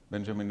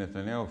Benjamin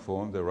Netanyahu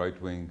formed a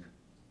right-wing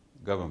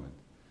government.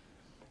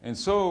 And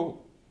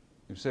so,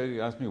 you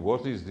ask me,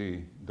 what is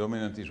the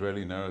dominant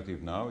Israeli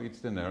narrative now?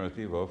 It's the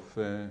narrative of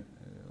the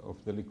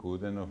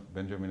Likud and of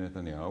Benjamin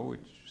Netanyahu,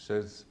 which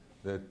says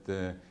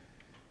that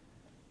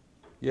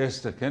yes,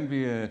 there can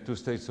be a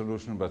two-state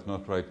solution, but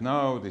not right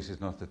now. This is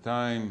not the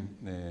time.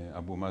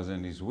 Abu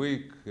Mazen is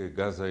weak.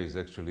 Gaza is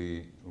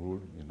actually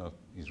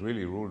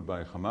really ruled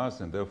by Hamas,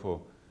 and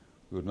therefore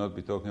we would not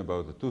be talking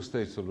about a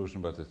two-state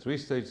solution, but a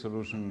three-state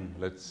solution.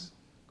 Let's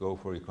go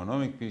for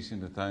economic peace in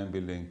the time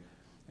building.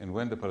 And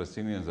when the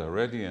Palestinians are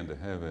ready and they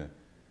have a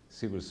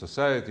civil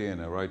society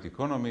and a right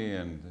economy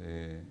and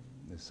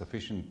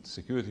sufficient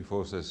security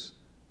forces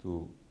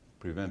to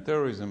prevent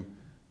terrorism,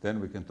 then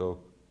we can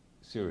talk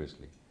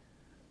seriously.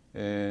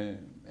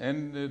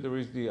 And there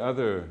is the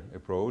other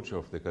approach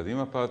of the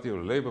Kadima party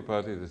or Labour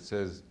party that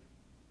says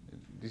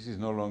this is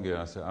no longer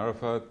Yasser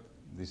Arafat,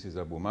 this is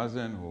Abu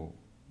Mazen who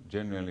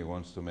genuinely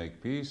wants to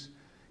make peace.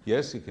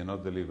 Yes, he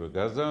cannot deliver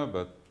Gaza,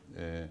 but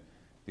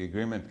the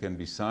agreement can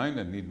be signed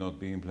and need not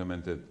be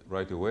implemented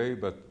right away,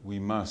 but we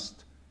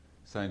must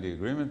sign the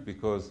agreement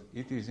because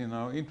it is in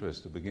our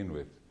interest to begin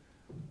with.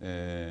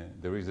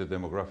 There is a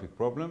demographic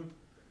problem.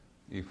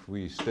 If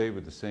we stay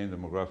with the same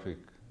demographic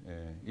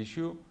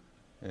issue,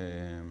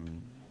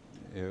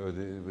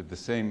 with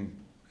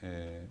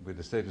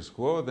the status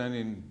quo, then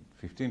in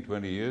 15,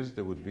 20 years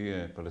there would be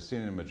a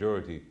Palestinian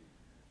majority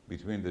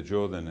between the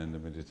Jordan and the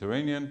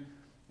Mediterranean,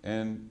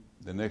 and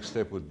the next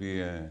step would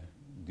be a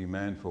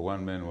demand for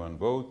one man, one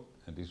vote,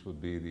 and this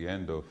would be the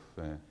end of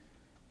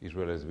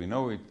Israel as we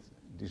know it.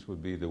 This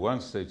would be the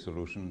one-state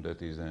solution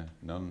that is a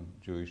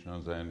non-Jewish,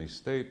 non-Zionist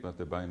state, but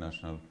a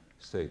binational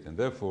state. And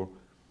therefore,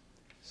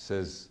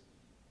 says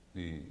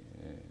the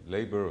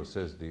Labour or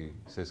says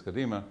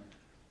Kadima,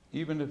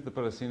 even if the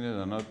Palestinians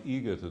are not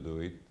eager to do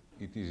it,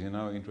 it is in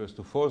our interest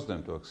to force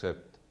them to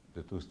accept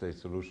the two-state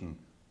solution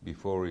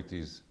before it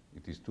is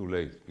too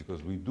late.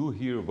 Because we do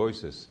hear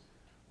voices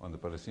on the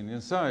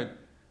Palestinian side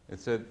that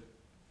said,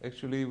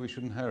 actually, we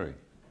shouldn't hurry.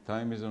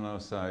 Time is on our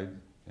side,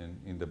 and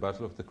in the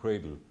battle of the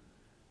cradle,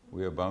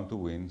 we are bound to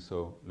win.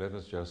 So let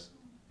us just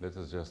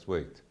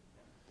wait.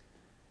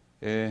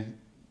 The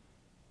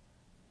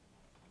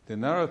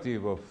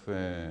narrative of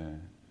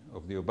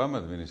the Obama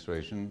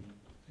administration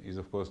is,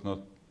 of course, not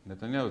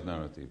Netanyahu's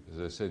narrative.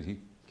 As I said, he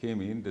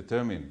came in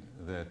determined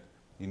that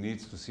he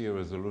needs to see a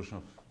resolution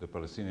of the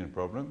Palestinian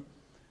problem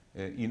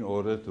in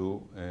order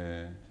to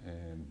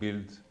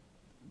build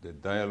the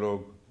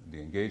dialogue,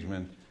 the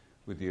engagement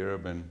with the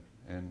Arab and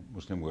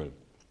Muslim world.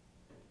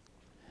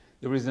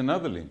 There is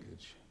another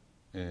linkage.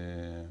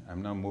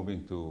 I'm now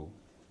moving to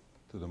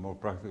the more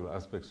practical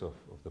aspects of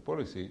the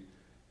policy,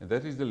 and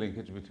that is the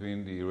linkage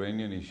between the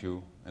Iranian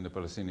issue and the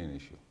Palestinian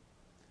issue.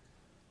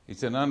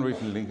 It's an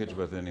unwritten linkage,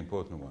 but an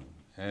important one.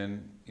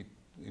 And it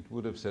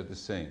would have said the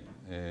same,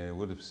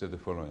 would have said the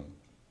following.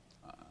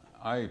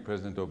 I,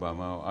 President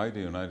Obama, or I,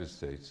 the United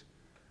States,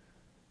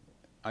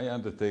 I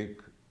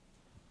undertake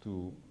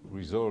to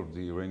resolve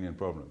the Iranian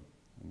problem.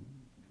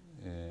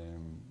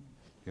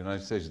 The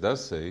United States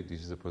does say,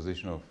 this is a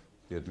position of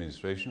the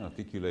administration,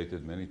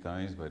 articulated many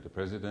times by the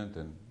President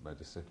and by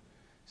the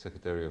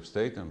Secretary of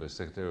State and the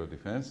Secretary of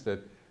Defense, that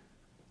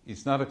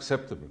it's not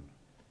acceptable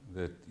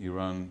that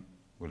Iran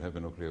will have a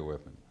nuclear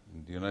weapon.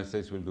 And the United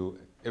States will do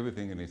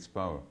everything in its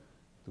power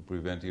to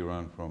prevent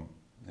Iran from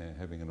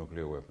having a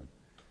nuclear weapon.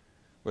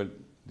 Well,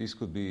 this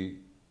could be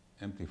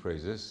empty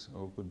phrases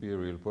or it could be a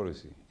real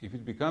policy. If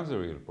it becomes a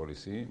real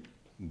policy,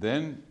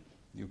 then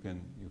you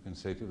can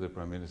say to the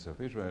Prime Minister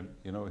of Israel,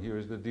 here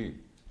is the deal.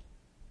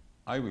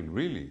 I will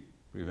really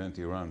prevent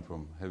Iran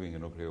from having a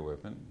nuclear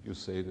weapon. You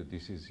say that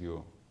this is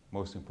your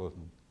most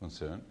important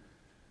concern.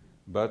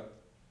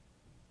 But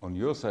on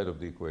your side of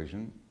the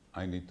equation,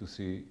 I need to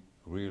see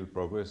real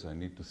progress. I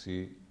need to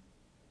see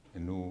a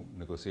new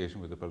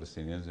negotiation with the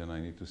Palestinians, and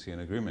I need to see an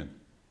agreement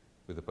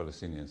with the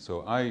Palestinians.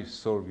 So I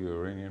solve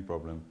your Iranian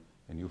problem,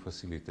 and you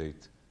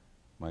facilitate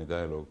my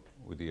dialogue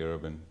with the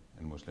Arab and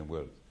Muslim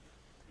world.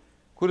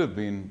 Could have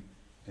been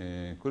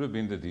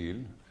the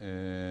deal,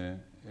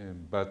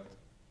 but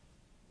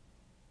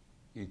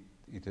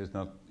it has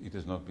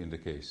not been the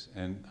case.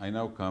 And I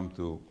now come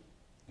to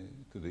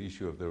the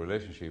issue of the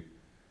relationship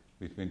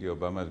between the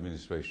Obama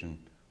administration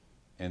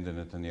and the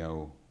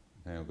Netanyahu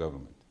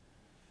government.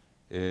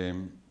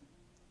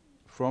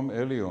 From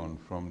early on,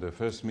 from the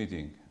first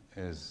meeting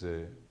as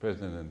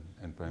President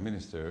and Prime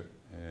Minister,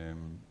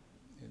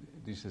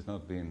 this has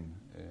not been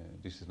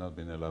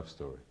a love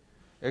story.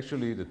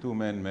 Actually, the two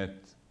men met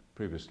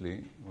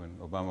previously when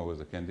Obama was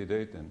a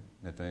candidate and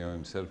Netanyahu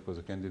himself was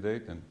a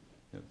candidate, and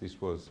these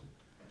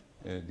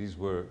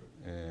were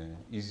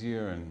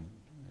easier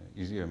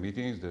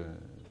meetings.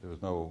 There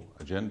was no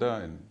agenda,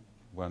 and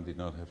one did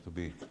not have to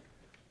be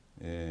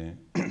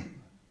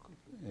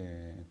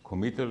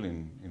committal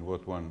in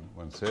what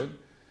one said.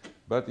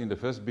 But in the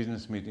first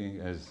business meeting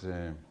as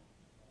a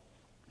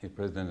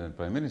President and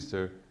Prime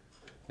Minister,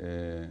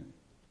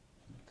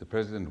 the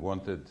President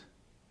wanted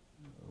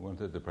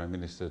the Prime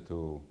Minister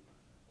to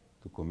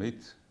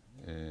commit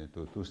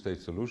to a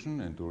two-state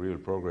solution and to real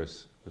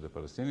progress with the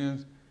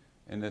Palestinians,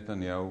 and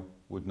Netanyahu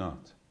would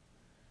not.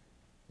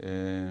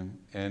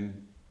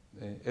 And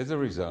as a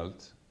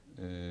result,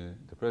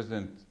 the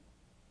President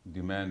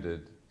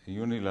demanded a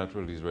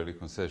unilateral Israeli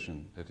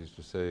concession, that is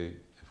to say,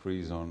 a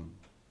freeze on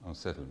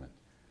settlement.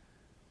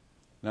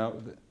 Now,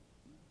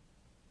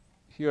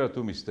 here are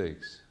two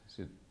mistakes.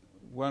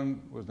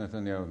 One was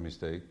Netanyahu's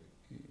mistake.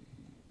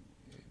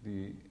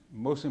 The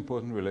most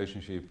important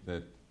relationship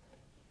that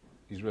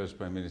Israel's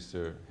Prime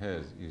Minister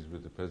has is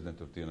with the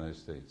President of the United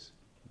States.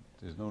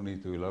 There's no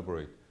need to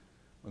elaborate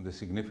on the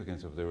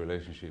significance of the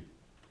relationship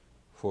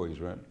for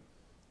Israel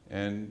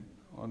and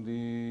on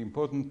the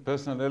important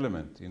personal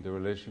element in the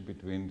relationship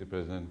between the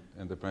President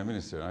and the Prime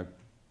Minister.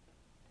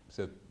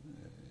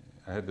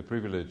 I had the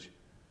privilege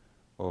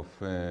of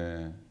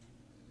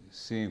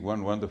seeing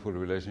one wonderful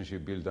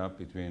relationship build up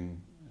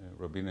between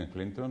Rabin and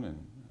Clinton,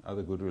 and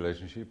other good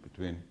relationship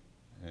between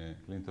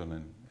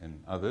Clinton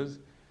and others,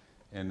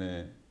 and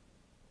a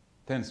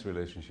tense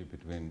relationship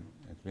between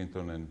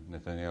Clinton and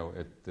Netanyahu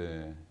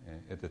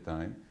at the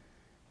time.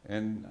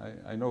 And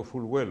I know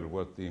full well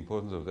what the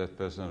importance of that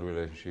personal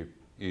relationship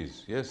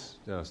is. Yes,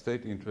 there are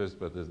state interests,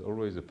 but there's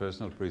always a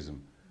personal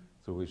prism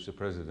through which the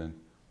President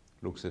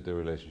looks at the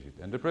relationship.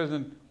 And the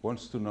President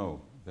wants to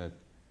know that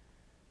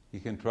he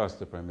can trust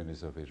the Prime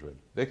Minister of Israel.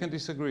 They can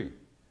disagree,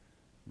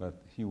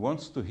 but he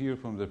wants to hear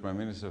from the Prime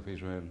Minister of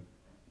Israel,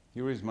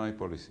 here is my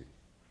policy,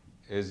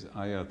 as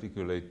I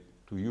articulate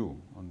to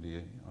you on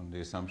the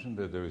assumption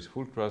that there is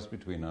full trust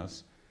between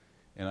us,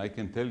 and I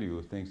can tell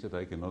you things that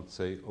I cannot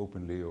say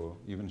openly or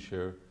even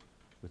share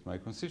with my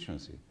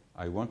constituency.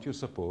 I want your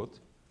support,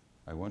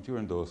 I want your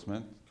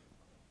endorsement,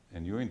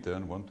 and you in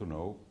turn want to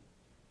know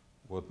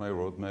what my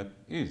roadmap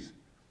is.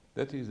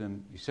 That is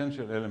an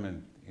essential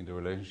element in the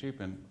relationship,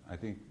 and I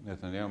think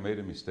Netanyahu made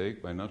a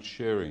mistake by not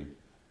sharing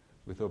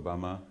with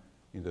Obama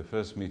in the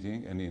first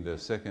meeting and in the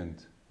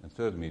second and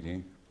third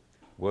meeting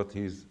what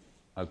his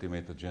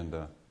ultimate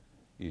agenda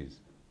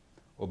is.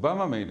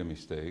 Obama made a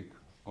mistake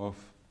of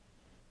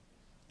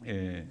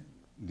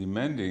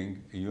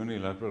demanding a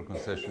unilateral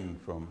concession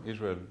from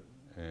Israel,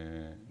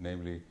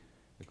 namely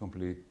a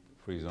complete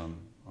freeze on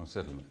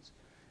settlements.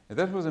 And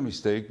that was a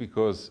mistake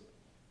because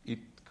it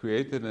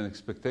created an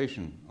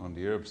expectation on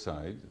the Arab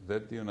side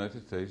that the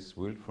United States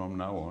will from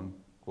now on,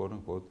 quote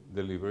unquote,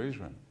 deliver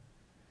Israel.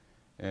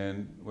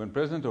 And when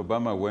President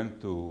Obama went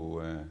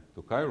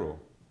to Cairo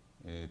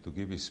to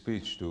give his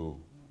speech to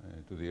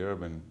the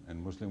Arab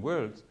and Muslim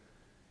world,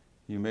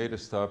 he made a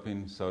stop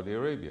in Saudi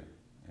Arabia.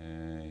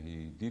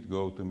 He did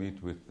go to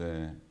meet with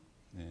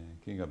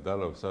King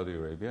Abdullah of Saudi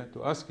Arabia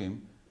to ask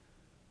him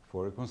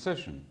for a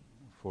concession,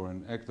 for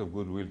an act of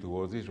goodwill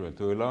towards Israel,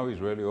 to allow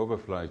Israeli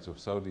overflights of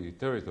Saudi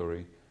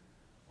territory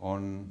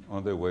on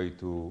their way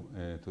to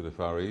the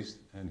Far East,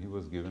 and he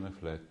was given a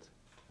flat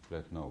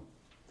no.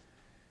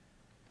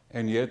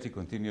 And yet he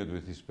continued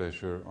with his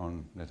pressure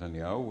on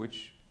Netanyahu,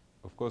 which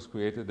of course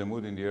created the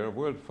mood in the Arab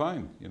world.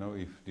 Fine,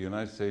 if the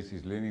United States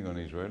is leaning on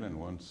Israel and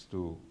wants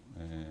to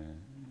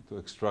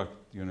extract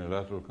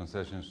unilateral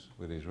concessions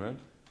with Israel,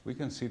 we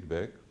can sit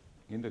back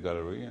in the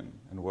gallery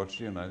and watch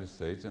the United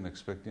States and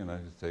expect the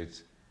United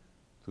States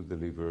to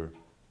deliver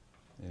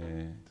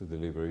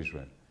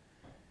Israel.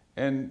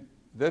 And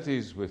that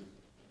is, with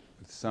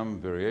some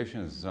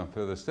variations, some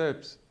further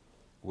steps,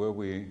 where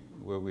we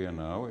are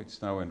now.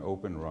 It's now an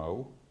open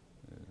row.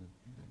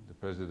 The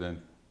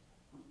President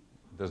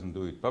doesn't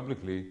do it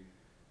publicly,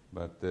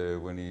 but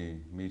when he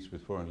meets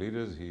with foreign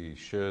leaders, he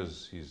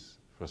shares his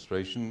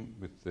frustration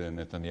with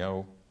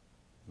Netanyahu,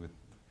 with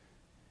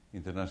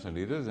international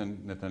leaders, and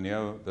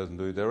Netanyahu doesn't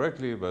do it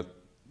directly, but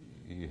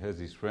he has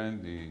his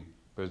friend, the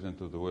President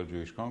of the World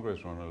Jewish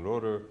Congress, Ronald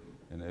Lauder,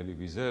 and Elie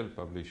Wiesel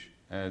publish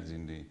ads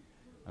in the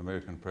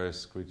American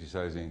press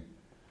criticizing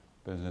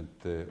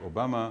President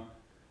Obama,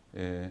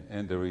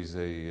 and there is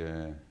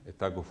a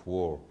tug of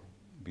war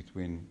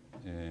between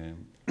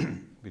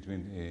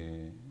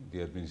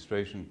the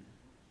administration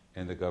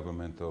and the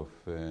government of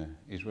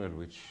Israel,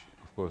 which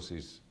of course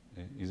is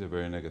a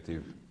very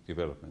negative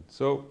development.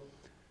 So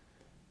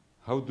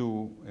how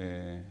do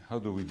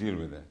we deal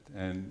with that?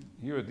 And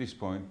here at this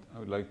point, I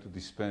would like to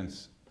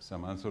dispense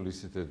some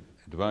unsolicited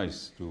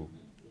advice to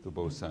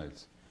both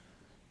sides.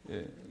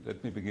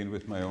 Let me begin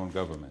with my own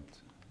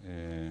government.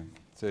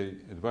 Say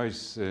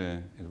advice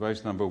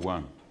number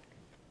one.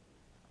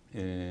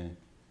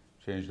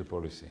 change the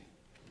policy.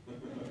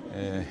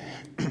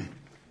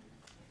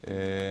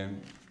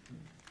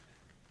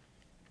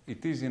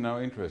 It is in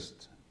our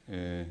interest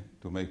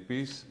to make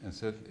peace and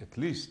at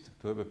least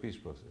to have a peace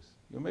process.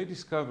 You may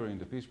discover in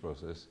the peace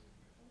process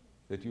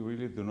that you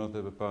really do not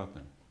have a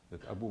partner,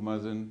 that Abu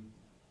Mazen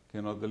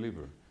cannot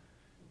deliver,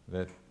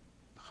 that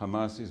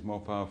Hamas is more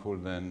powerful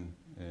than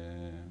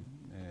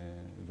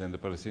the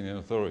Palestinian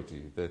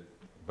Authority, that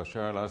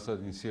Bashar al-Assad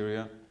in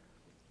Syria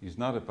is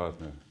not a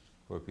partner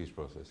for a peace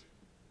process.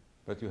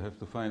 But you have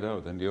to find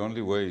out, and the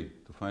only way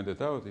to find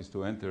it out is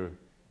to enter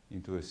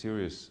into a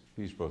serious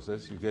peace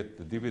process. You get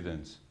the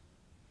dividends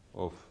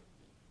of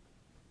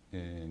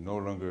no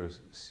longer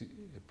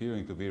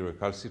appearing to be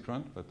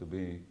recalcitrant, but to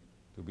be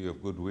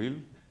of goodwill,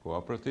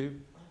 cooperative.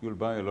 You'll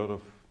buy a lot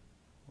of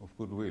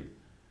goodwill.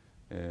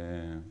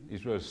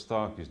 Israel's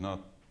stock is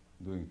not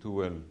doing too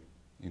well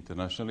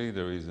internationally.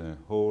 There is a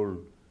whole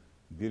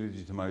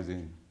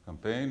delegitimizing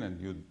campaign,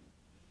 and you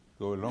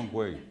go a long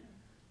way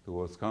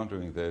towards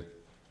countering that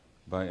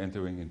by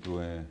entering into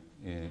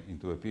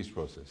a peace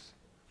process.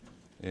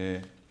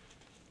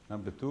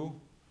 Number two,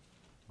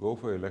 go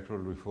for electoral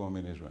reform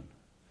in Israel.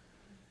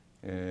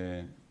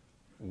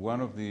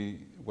 One of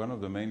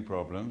the main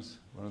problems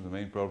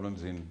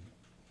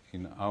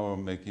in our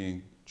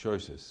making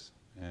choices,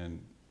 and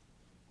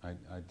I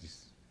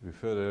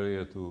referred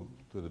earlier to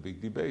the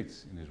big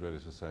debates in Israeli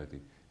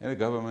society, and the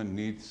government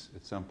needs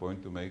at some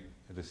point to make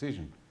a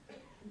decision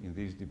in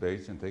these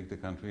debates and take the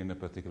country in a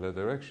particular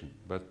direction,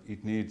 but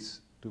it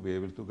needs to be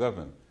able to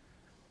govern.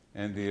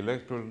 And the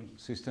electoral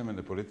system and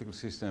the political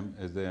system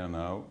as they are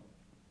now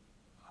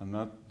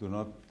do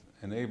not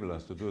enable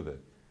us to do that.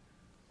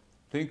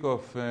 Think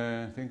of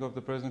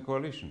the present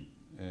coalition.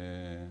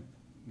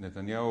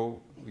 Netanyahu,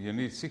 you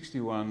need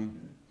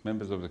 61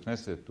 members of the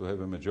Knesset to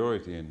have a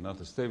majority, and not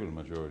a stable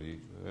majority.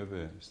 To have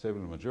a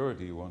stable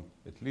majority, you want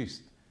at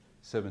least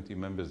 70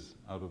 members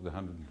out of the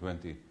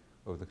 120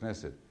 of the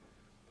Knesset.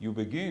 You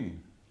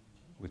begin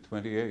with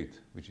 28,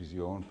 which is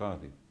your own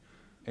party.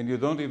 And you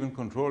don't even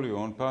control your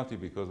own party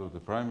because of the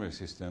primary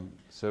system.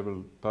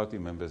 Several party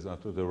members are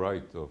to the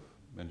right of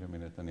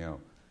Benjamin Netanyahu.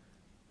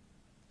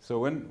 So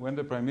when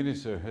the Prime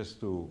Minister has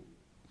to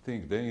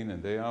think day in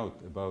and day out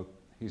about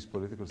his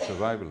political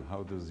survival,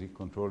 how does he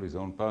control his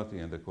own party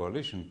and the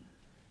coalition,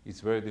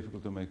 it's very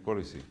difficult to make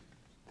policy.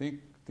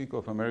 Think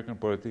of American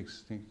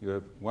politics. Think you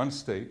have one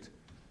state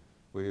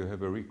where you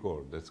have a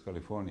recall, that's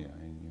California.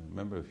 And you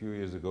remember a few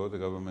years ago the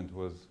government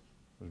was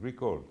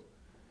recalled.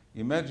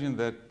 Imagine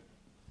that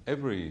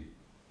every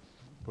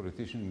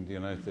politician in the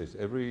United States,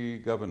 every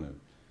governor,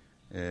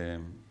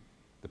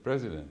 the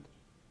president,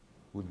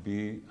 would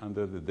be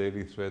under the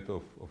daily threat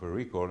of a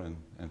recall,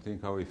 and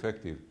think how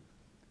effective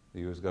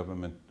the US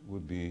government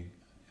would be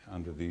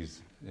under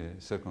these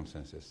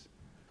circumstances.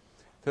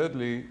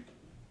 Thirdly,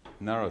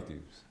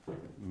 narratives.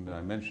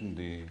 I mentioned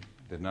the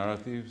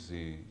narratives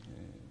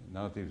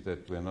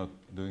that we're not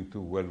doing too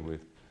well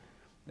with.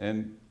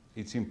 And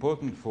it's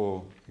important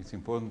for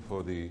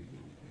the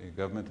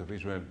government of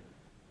Israel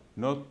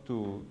not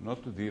to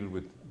deal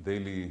with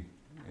daily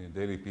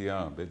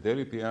PR. But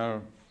daily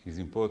PR is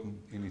important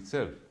in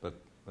itself, but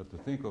to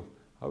think of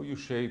how you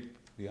shape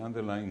the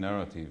underlying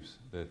narratives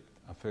that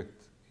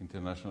affect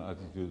international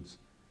attitudes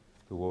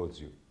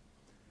towards you.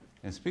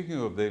 And speaking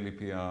of daily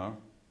PR,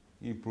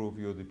 improve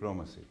your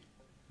diplomacy.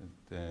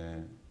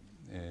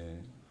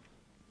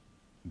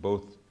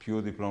 Both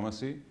pure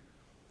diplomacy.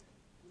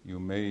 You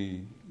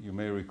may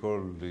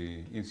recall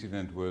the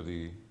incident where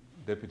the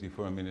Deputy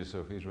Foreign Minister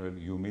of Israel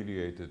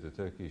humiliated the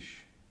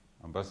Turkish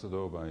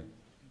ambassador by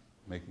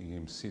making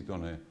him sit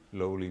on a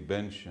lowly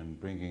bench and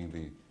bringing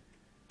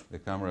the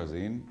cameras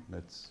in.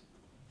 That's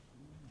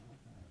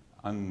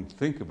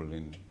unthinkable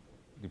in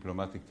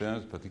diplomatic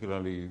terms,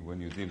 particularly when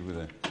you deal with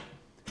a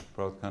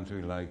proud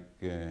country like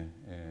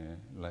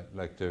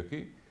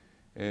Turkey.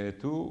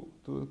 To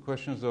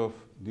questions of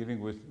dealing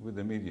with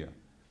the media.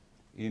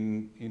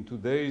 In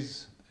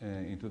today's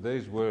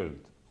world,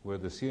 where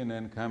the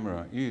CNN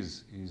camera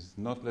is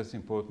not less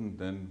important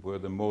than where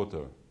the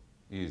mortar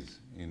is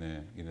in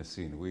a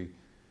scene.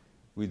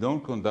 We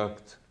don't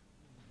conduct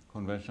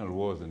conventional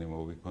wars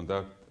anymore. We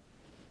conduct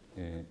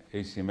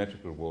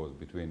asymmetrical wars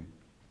between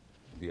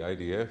the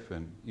IDF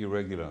and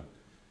irregular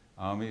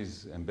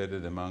armies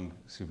embedded among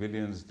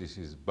civilians. This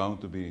is bound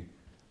to be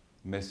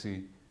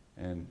messy,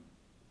 and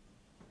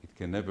it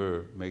can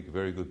never make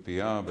very good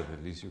PR, but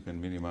at least you can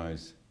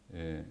minimize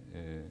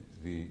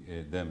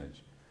the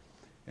damage.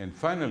 And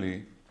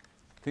finally,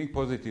 think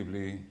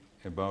positively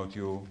about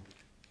your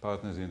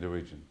partners in the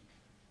region.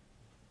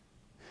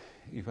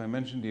 If I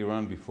mentioned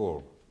Iran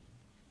before,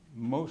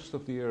 most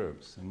of the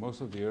Arabs and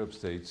most of the Arab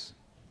states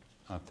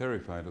are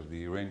terrified of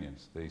the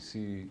Iranians. They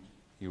see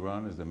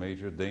Iran as the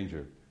major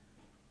danger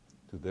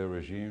to their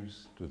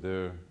regimes, to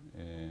their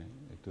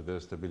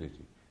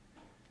stability.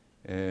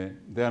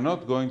 They are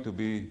not going to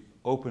be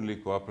openly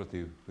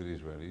cooperative with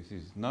Israel. It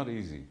is not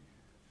easy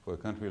for a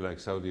country like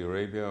Saudi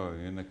Arabia or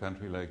in a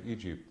country like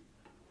Egypt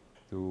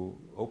to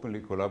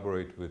openly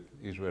collaborate with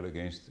Israel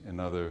against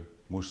another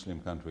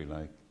Muslim country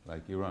like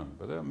Iran.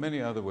 But there are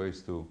many other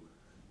ways to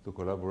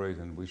collaborate,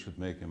 and we should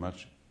make a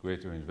much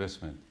greater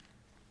investment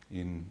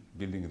in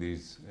building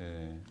these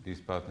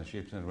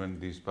partnerships. And when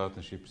these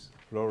partnerships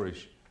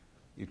flourish,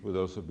 it would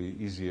also be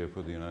easier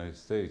for the United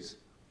States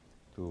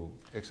to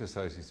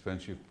exercise its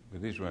friendship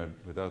with Israel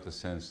without a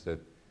sense that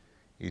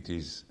it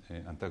is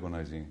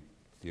antagonizing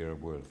the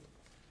Arab world.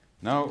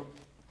 Now,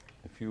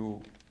 a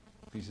few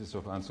pieces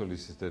of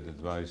unsolicited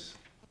advice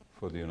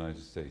for the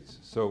United States.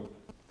 So,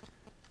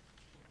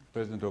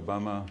 President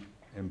Obama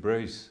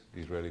embraced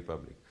the Israeli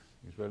public.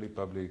 The Israeli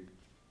public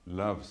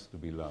loves to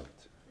be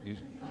loved.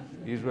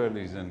 Israel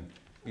is an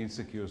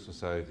insecure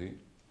society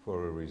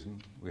for a reason.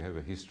 We have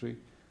a history,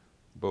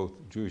 both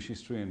Jewish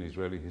history and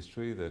Israeli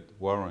history, that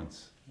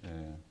warrants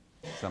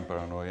some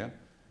paranoia,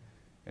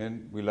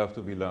 and we love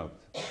to be loved.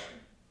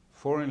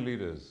 Foreign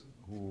leaders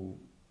who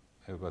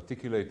have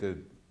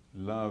articulated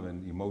love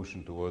and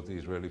emotion towards the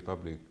Israeli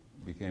public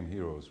became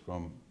heroes,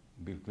 from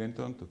Bill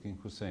Clinton to King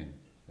Hussein.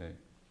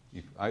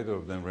 If either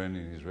of them ran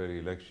in Israeli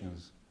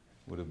elections,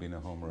 would have been a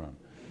home run.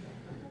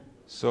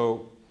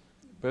 So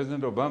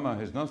President Obama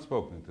has not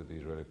spoken to the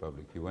Israeli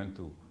public. He went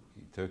to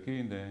Turkey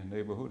in the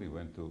neighborhood, he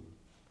went to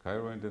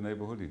Cairo in the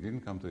neighborhood, he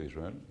didn't come to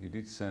Israel. He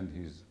did send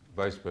his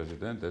vice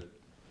president, that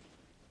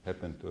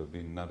happened to have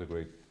been not a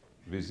great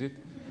visit,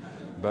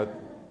 but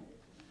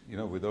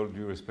with all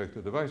due respect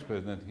to the vice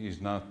president, he is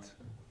not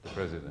the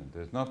president.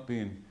 There's not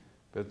been,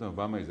 President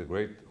Obama is a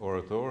great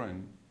orator,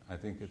 and I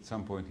think at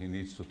some point he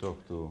needs to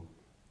talk to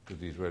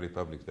the Israeli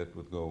public. That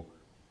would go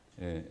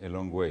a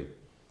long way.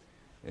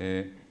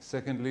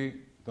 Secondly,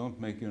 don't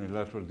make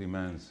unilateral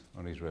demands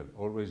on Israel.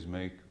 Always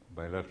make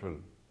bilateral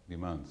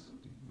demands.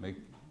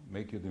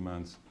 Make your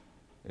demands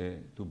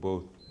to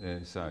both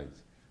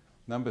sides.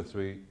 Number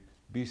three,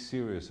 be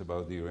serious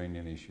about the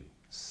Iranian issue.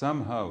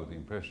 Somehow the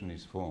impression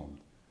is formed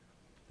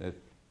that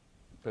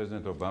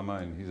President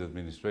Obama and his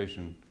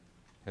administration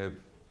have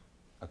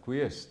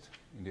acquiesced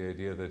in the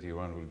idea that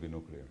Iran will be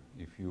nuclear.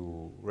 If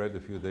you read a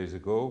few days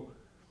ago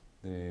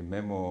the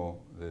memo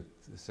that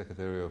the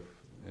Secretary of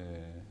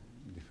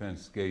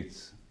Defense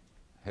Gates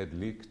had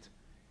leaked,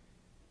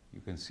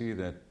 you can see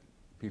that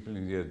people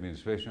in the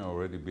administration are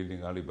already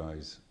building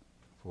alibis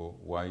for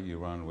why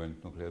Iran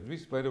went nuclear.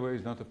 This, by the way,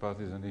 is not a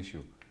partisan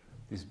issue.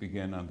 This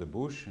began under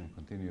Bush and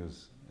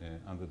continues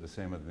under the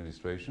same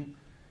administration.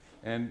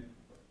 And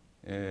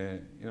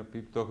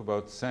people talk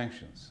about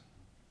sanctions.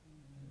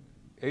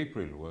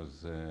 April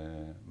was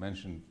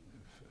mentioned.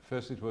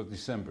 First it was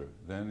December,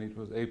 then it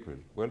was April.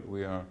 Well,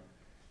 we are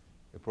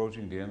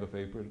approaching the end of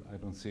April. I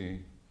don't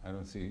see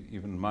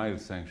even mild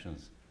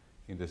sanctions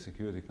in the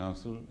Security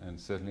Council, and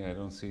certainly I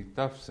don't see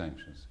tough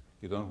sanctions.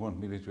 You don't want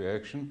military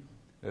action,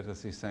 let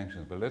us see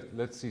sanctions. But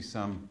let's see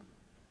some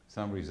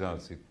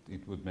results.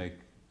 It would make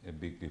a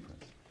big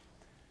difference.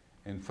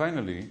 And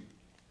finally,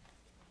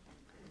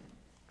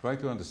 try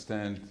to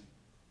understand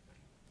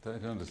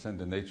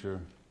the nature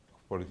of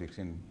politics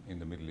in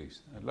the Middle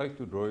East. I'd like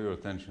to draw your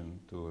attention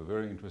to a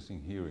very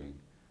interesting hearing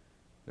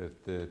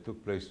that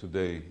took place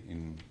today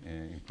in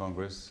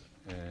Congress.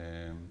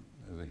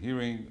 The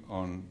hearing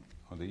on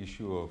the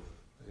issue of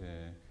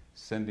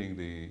sending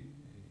the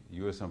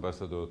U.S.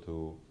 ambassador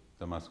to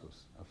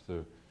Damascus.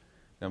 After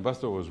the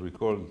ambassador was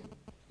recalled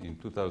in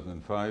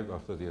 2005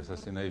 after the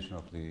assassination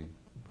of the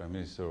Prime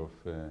Minister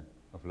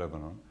of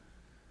Lebanon,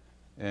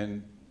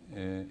 and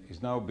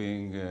is now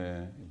being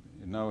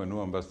now a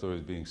new ambassador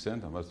is being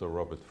sent, Ambassador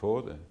Robert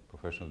Ford, a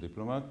professional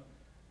diplomat,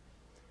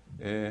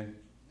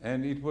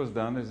 and it was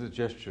done as a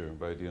gesture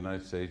by the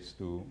United States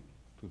to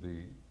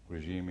the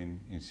regime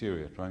in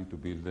Syria, trying to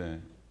build a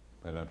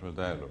bilateral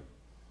dialogue.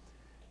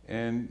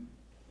 And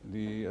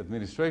the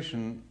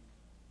administration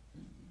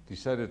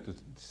decided to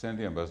send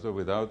the ambassador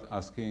without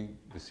asking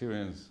the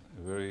Syrians.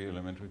 A very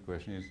elementary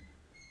question is,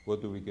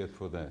 what do we get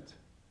for that?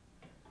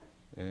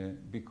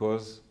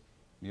 Because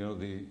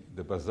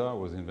the bazaar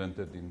was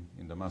invented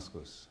in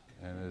Damascus.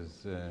 And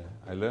as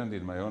I learned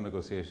in my own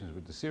negotiations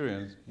with the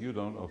Syrians, you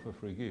don't offer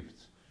free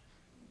gifts.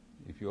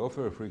 If you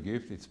offer a free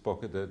gift, it's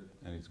pocketed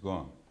and it's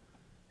gone.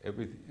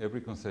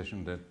 Every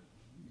concession that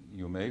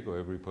you make, or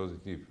every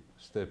positive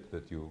step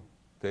that you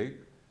take,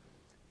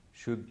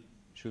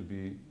 should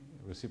be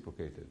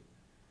reciprocated.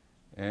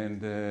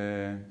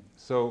 And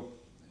so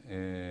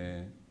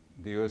the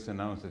US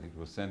announced that it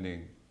was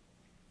sending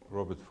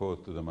Robert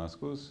Ford to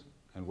Damascus.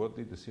 And what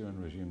did the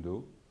Syrian regime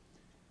do?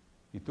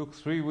 It took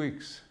 3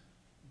 weeks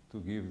to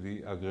give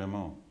the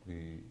agrément,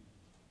 the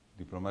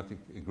diplomatic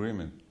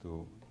agreement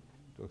to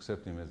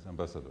accept him as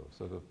ambassador.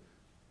 So that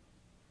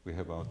we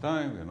have our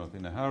time, we're not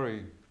in a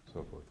hurry,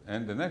 so forth.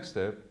 And the next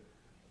step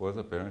was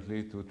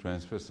apparently to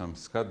transfer some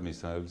Scud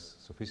missiles,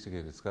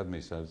 sophisticated Scud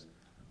missiles,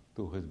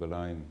 to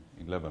Hezbollah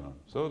in Lebanon.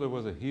 So there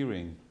was a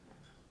hearing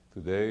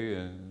today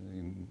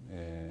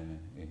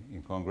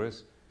in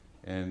Congress,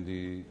 and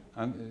the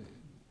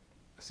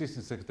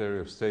Assistant Secretary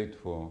of State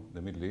for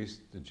the Middle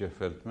East, Jeff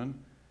Feltman,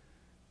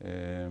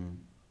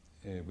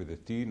 with a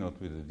T, not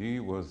with a D,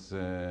 was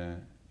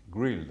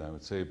grilled, I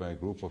would say, by a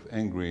group of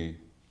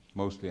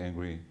mostly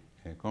angry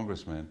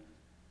congressmen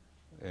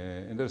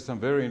and there's some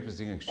very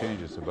interesting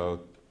exchanges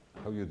about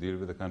how you deal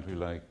with a country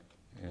like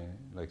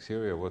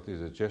Syria. What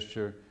is a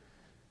gesture?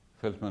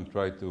 Feldman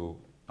tried to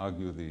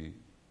argue the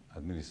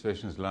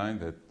administration's line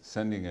that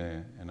sending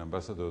an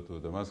ambassador to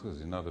Damascus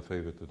is not a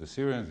favor to the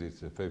Syrians,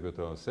 it's a favor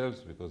to ourselves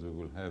because we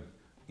will have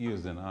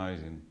ears and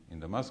eyes in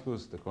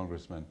Damascus. The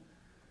congressman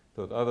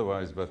thought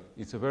otherwise, but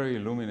it's a very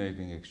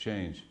illuminating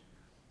exchange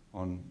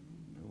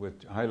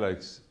which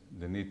highlights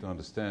the need to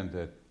understand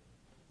that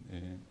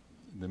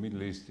the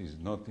Middle East is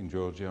not in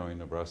Georgia or in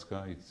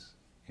Nebraska, it's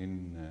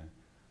in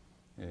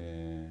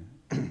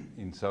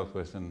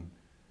southwestern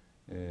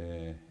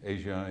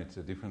Asia. It's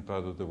a different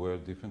part of the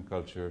world, different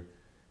culture,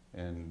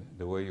 and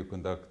the way you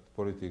conduct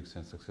politics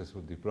and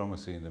successful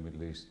diplomacy in the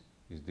Middle East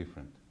is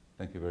different.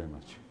 Thank you very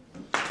much.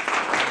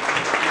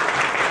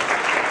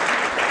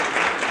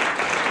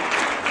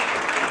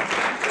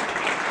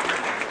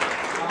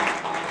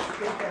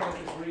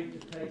 Agreed to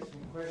take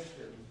some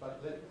questions,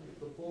 but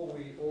before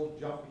we all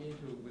jump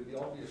into with the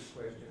obvious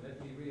question,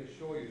 let me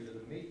reassure you that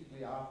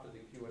immediately after the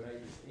Q&A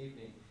this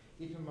evening,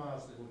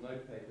 Itamar's little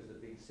notepapers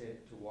are being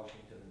sent to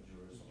Washington and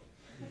Jerusalem.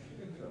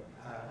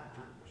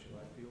 Shall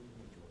I field them?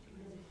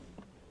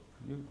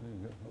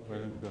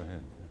 Go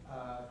ahead.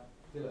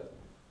 Philip.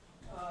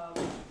 All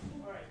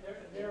right,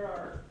 there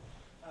are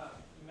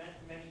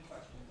many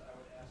questions I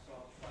would ask, so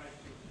I'll try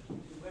to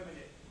limit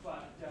it.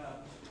 But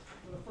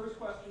for the first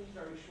question,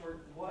 very short,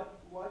 what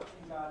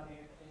in God's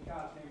name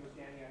was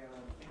Danny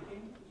Ayalon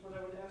thinking, is what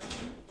I would ask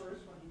him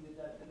first when he did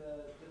that to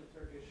the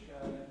Turkish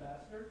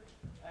ambassador.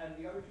 And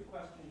the other two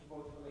questions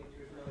both relate to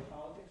Israeli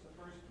politics. The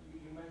first,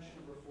 you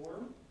mentioned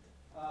reform.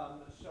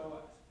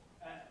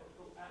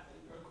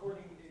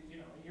 According,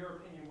 in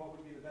your opinion, what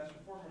would be the best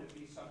reform? Would it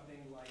be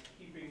something like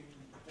keeping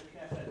the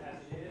Knesset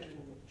as it is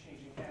and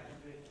changing half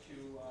of it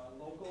to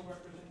local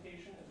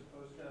representation as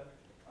opposed to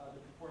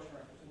the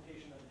proportional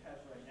representation that it has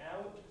right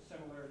now,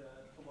 similar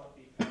to what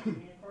the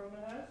Palestinian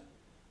parliament has?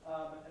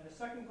 And the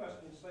second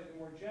question is slightly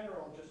more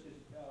general, just is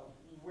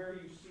where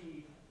you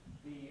see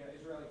the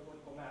Israeli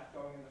political map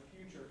going in the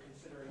future,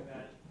 considering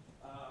that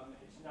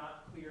it's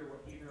not clear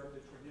what either of the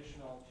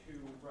traditional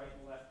two right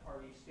and left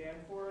parties stand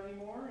for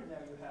anymore, and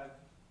now you have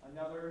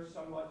another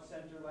somewhat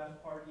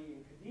center-left party in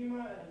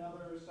Kadima and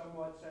another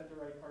somewhat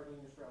center-right party in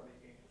Israel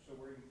Beiteinu. So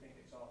where do you think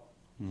it's all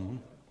going?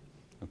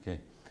 Okay.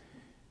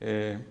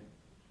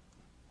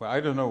 Well, I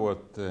don't know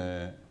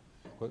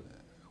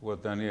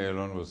what Danny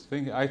Ayalon was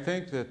thinking. I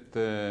think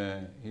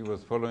that he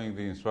was following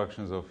the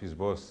instructions of his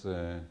boss,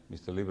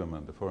 Mr.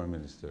 Lieberman, the foreign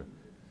minister.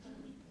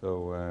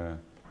 So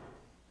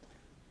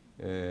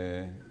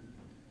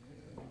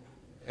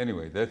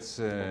anyway, that's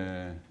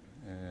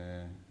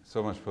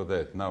so much for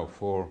that. Now,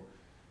 for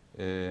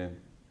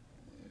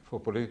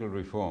political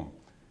reform,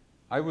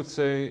 I would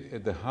say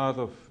at the heart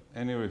of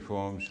any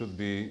reform should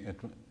be a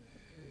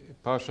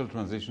partial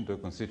transition to a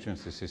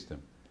constituency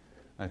system.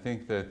 I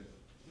think that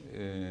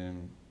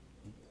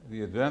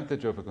the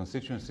advantage of a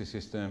constituency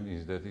system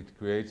is that it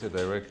creates a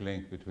direct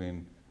link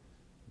between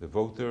the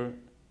voter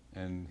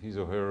and his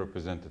or her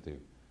representative.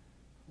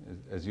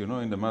 As you know,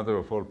 in the mother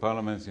of all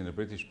parliaments, in the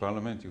British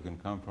Parliament, you can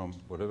come from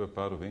whatever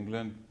part of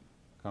England,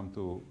 come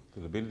to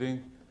the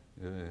building,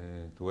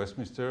 to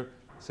Westminster,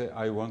 say,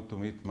 I want to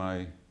meet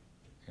my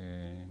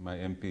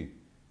MP.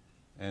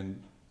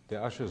 And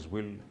the ushers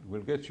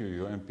will get you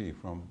your MP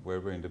from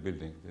wherever in the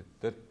building.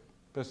 That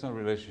personal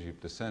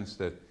relationship, the sense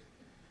that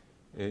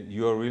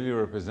you are really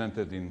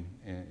represented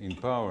in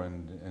power,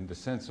 and the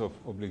sense of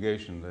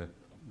obligation that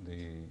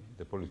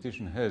the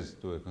politician has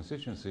to a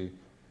constituency,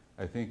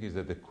 I think is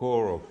at the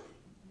core of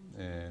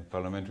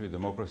parliamentary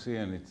democracy,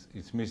 and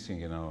it's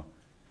missing in our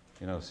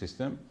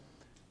system.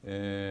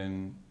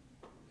 And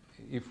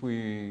if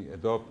we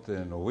adopt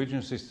a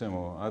Norwegian system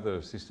or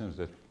other systems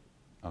that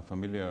are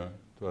familiar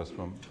to us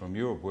from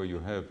Europe, where you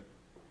have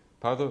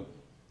part of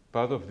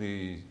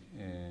the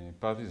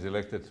parties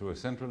elected through a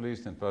central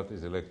list and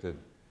parties elected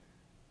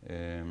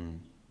in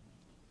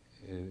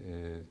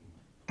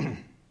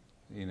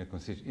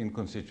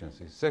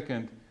constituencies.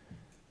 Second,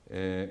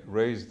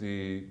 raise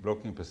the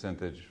blocking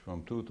percentage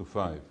from 2 to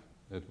 5.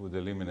 That would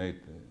eliminate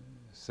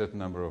a certain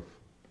number of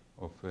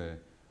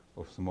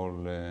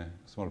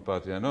small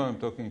parties. I know I'm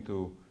talking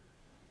to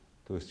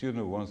a student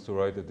who wants to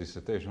write a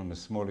dissertation on a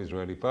small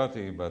Israeli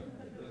party, but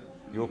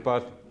your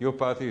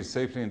party is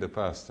safely in the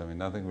past. I mean,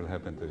 nothing will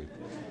happen to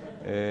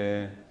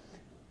it.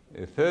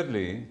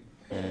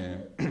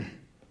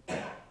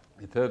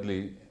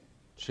 Thirdly,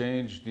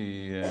 change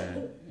the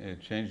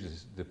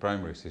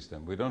primary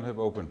system. We don't have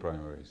open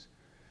primaries.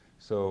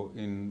 So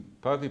in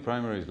party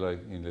primaries like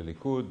in the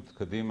Likud,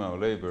 Kadima, or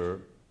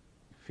Labour,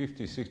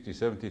 50, 60,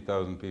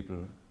 70,000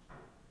 people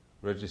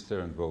register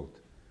and vote.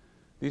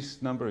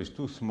 This number is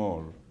too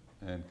small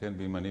and can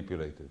be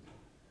manipulated.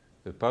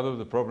 But part of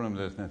the problem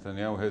that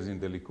Netanyahu has in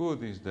the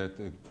Likud is that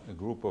a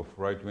group of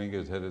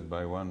right-wingers headed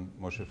by one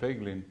Moshe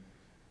Feiglin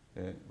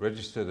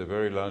registered a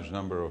very large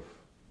number of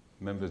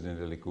members in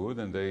the Likud,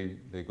 and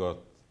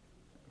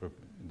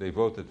they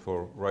voted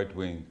for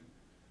right-wing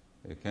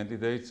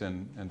candidates,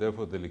 and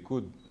therefore the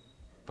Likud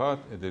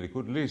the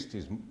Likud list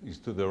is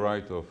to the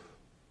right of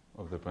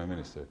the Prime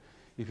Minister.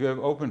 If you have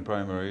open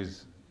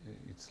primaries,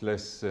 it's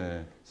less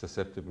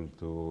susceptible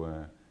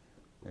to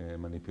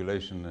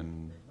manipulation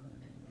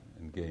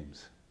and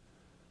games.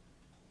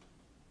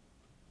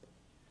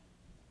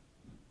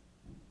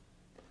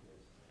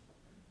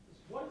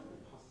 What is the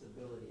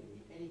possibility, I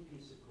mean, any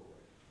peace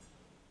accord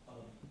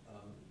of,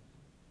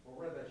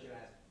 or rather I should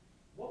ask,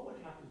 what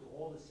would happen to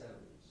all the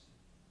settlements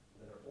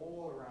that are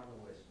all around the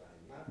West Bank,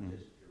 not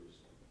just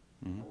Jerusalem?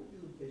 How would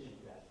you envision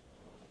that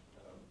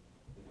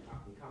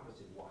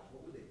encompassing what?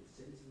 What would they be,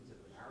 citizens of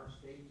an Arab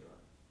state, or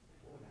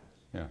what would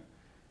happen?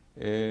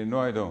 Yeah. No,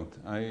 I don't.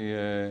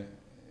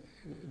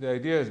 The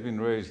idea has been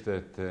raised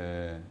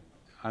that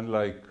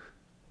unlike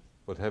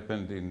what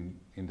happened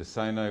in the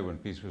Sinai when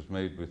peace was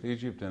made with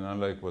Egypt, and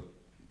unlike what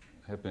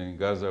happened in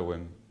Gaza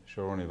when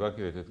Sharon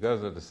evacuated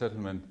Gaza, the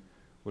settlement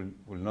will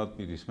not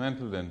be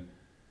dismantled. And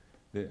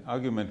the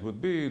argument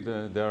would be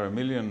that there are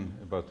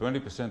about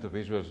 20% of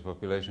Israel's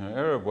population are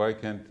Arab. Why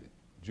can't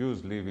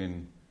Jews live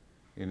in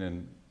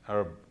an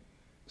Arab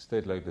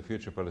state like the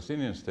future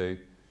Palestinian state?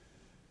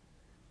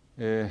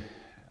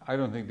 I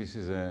don't think this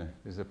is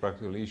a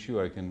practical issue.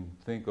 I can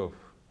think of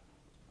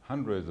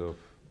hundreds of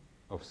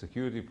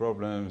security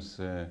problems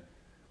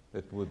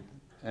that would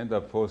end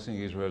up forcing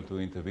Israel to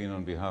intervene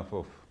on behalf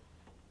of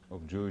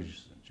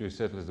Jewish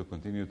settlers to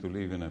continue to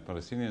live in a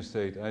Palestinian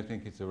state. I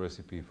think it's a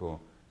recipe for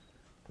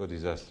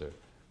disaster.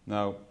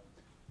 Now,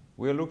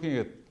 we are looking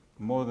at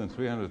more than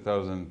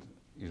 300,000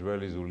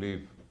 Israelis who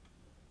live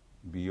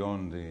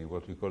beyond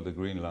what we call the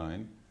Green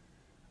Line.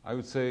 I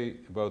would say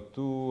about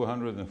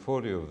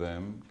 240 of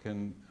them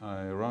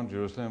around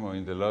Jerusalem or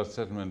in the large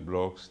settlement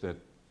blocks that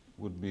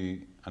would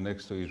be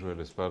annexed to Israel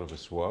as part of a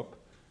swap.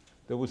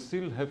 There would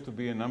still have to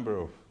be a number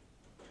of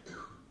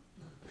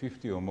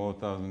 50 or more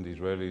thousand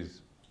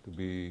Israelis to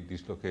be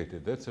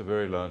dislocated. That's a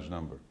very large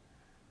number.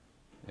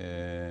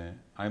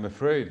 I'm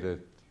afraid that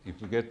if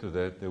we get to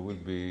that, there will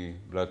be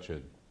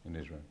bloodshed in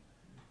Israel.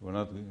 We're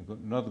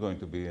not going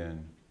to be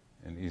an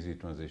easy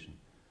transition.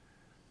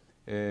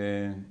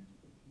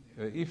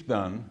 If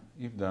done,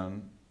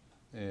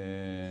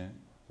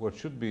 what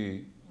should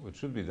be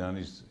done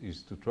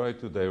is to try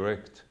to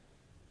direct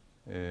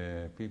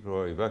people who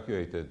are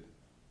evacuated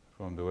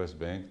from the West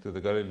Bank to the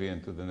Galilee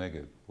and to the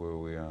Negev, where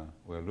we are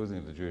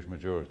losing the Jewish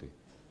majority,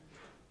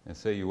 and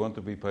say you want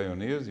to be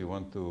pioneers, you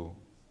want to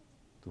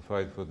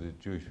fight for the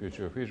Jewish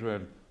future of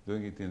Israel.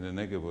 Doing it in the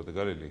Negev or the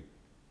Galilee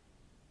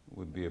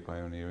would be a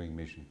pioneering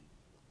mission.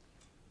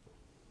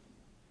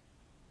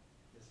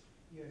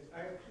 Yes, I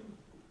have two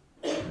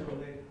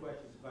related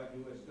questions about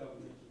U.S.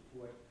 government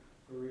support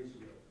for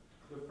Israel.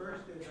 The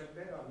first is I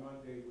met on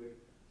Monday with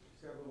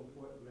several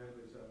important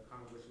members of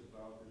Congress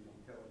involved in the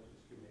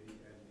Intelligence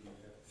Committee and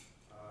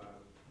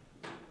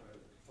the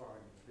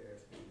Foreign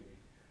Affairs Committee.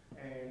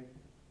 And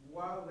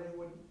while they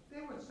were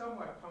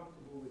somewhat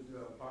comfortable with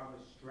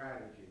Obama's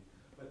strategy,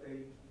 but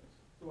they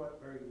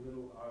thought very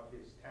little of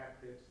his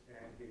tactics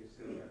and his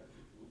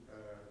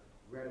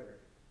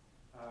rhetoric.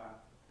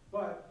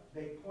 But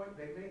they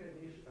made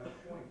a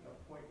point of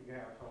pointing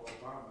out how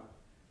Obama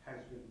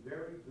has been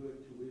very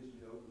good to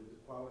Israel with a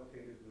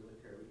qualitative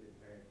military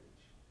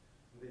advantage.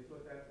 And they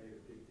thought that made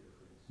a big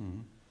difference.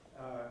 Mm-hmm.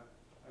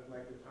 I'd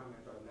like to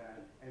comment on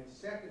that. And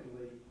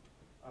secondly,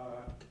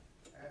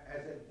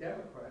 as a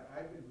Democrat,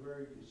 I've been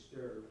very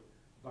disturbed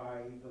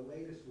by the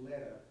latest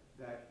letter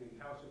that the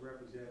House of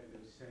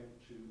Representatives sent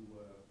to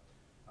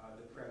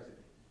the President.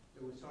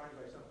 It was signed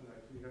by something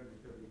like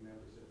 330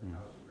 members of the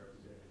House of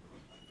Representatives.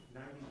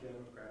 90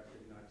 Democrats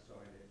did not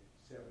sign it,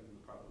 7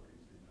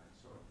 Republicans did not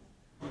sign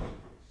it.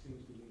 It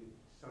seems to me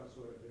some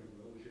sort of an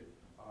erosion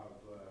of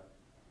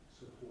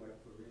support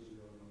for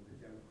Israel among the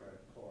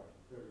Democratic Party,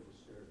 very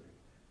disturbing.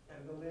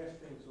 And the last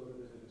thing, sort of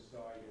as an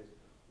aside, is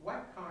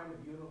what kind of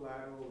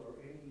unilateral or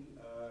any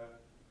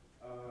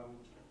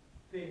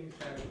things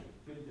have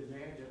been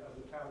demanded of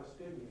the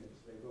Palestinians?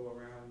 They go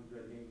around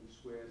naming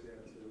squares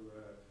after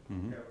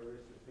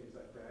terrorists and things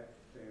like that.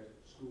 Their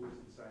schools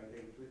incite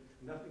hatred.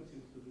 Nothing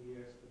seems to be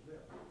asked of them.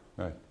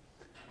 Right.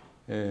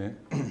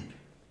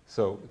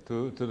 So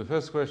to the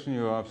first question,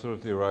 you are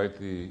absolutely right.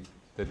 The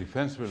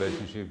defense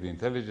relationship, the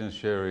intelligence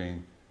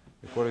sharing,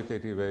 the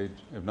qualitative aid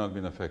have not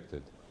been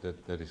affected.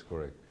 That is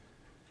correct.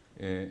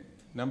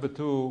 Number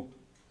two,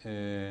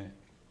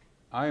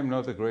 I am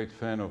not a great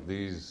fan of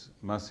these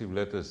massive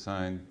letters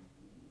signed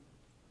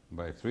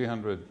by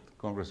 300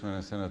 congressmen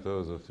and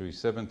senators, or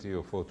 370,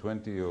 or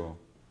 420, or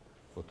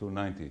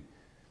 290.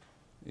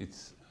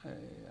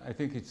 I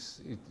think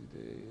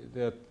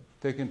they are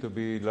taken to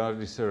be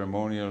largely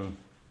ceremonial.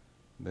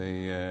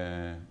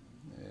 The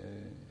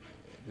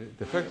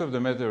fact of the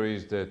matter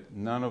is that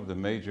none of the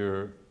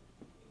major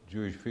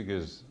Jewish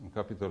figures on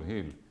Capitol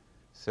Hill,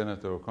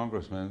 senator or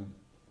congressman,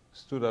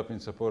 stood up in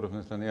support of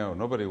Netanyahu.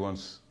 Nobody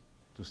wants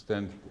to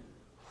stand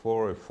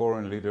for a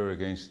foreign leader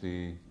against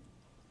the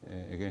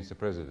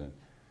president.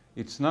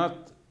 It's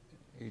not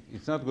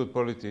good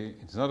policy.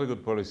 It's not a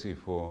good policy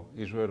for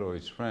Israel or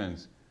its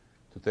friends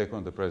to take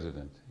on the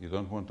president. You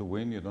don't want to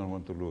win. You don't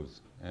want to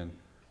lose. And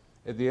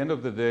at the end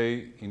of the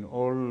day, in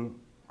all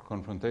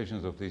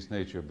confrontations of this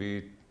nature, be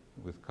it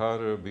with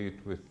Carter, be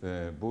it with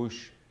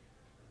Bush,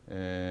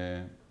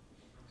 on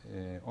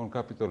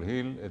Capitol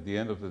Hill, at the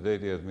end of the day,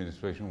 the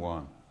administration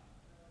won.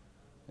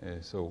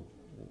 So,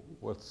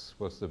 what's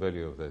the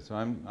value of that? So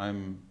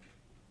I'm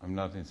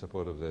not in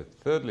support of that.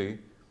 Thirdly,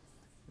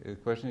 the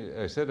question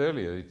I said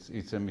earlier,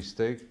 it's a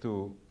mistake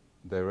to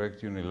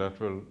direct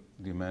unilateral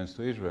demands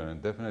to Israel,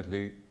 and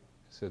definitely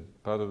said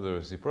part of the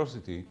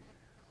reciprocity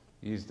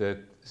is that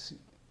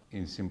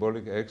in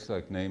symbolic acts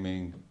like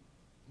naming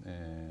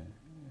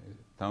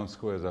town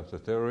squares after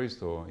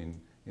terrorists, or in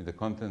the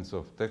contents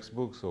of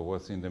textbooks or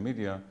what's in the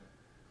media,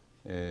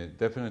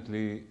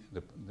 definitely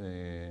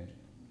there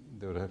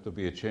would have to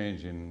be a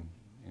change in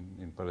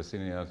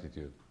Palestinian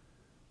attitude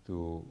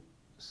to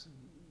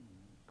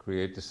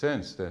create the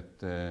sense that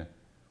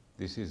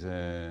this is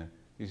a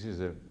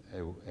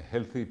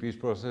healthy peace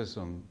process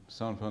on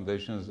sound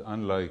foundations,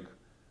 unlike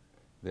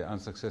the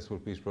unsuccessful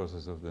peace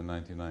process of the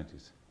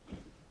 1990s.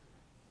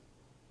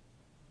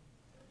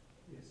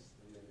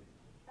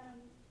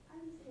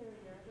 I'm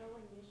Syria. Earlier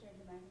when you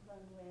shared the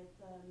microphone with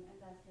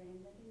Ambassador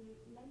Indik, and you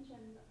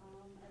mentioned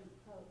an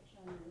approach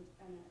and a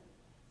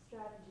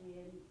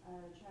strategy in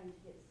trying to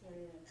get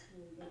Syria to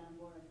get on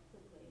board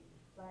quickly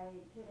by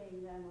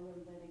pitting them a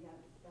little bit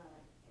against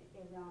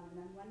Iran.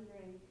 And I'm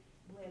wondering,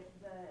 with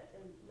the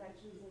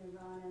elections in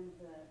Iran and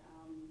the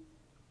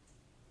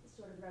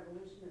sort of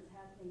revolution that's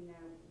happening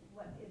there,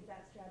 what if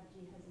that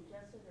strategy has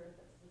adjusted or if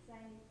it's the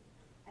same?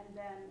 And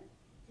then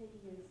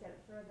taking it a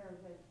step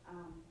further with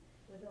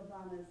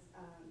Obama's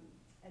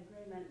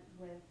agreement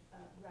with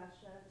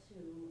Russia to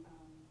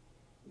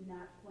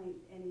not point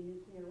any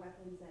nuclear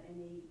weapons at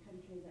any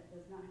country that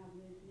does not have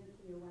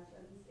nuclear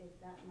weapons, if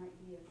that might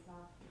be a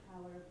soft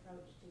power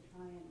approach to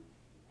try and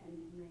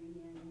rein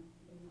in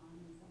Iran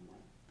in some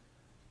way.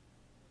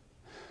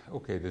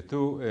 Okay, the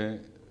two,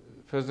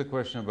 first the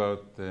question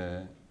about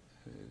the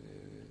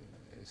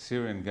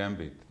Syrian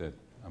gambit that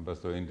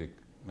Ambassador Indik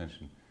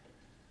mentioned.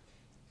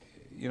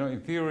 You know,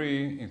 in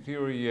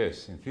theory,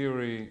 yes. In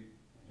theory,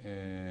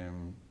 it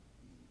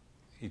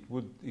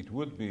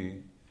would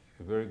be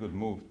a very good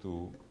move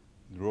to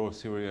draw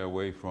Syria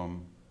away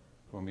from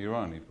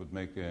Iran. It would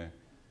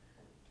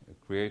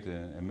create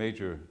a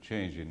major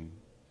change in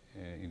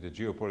the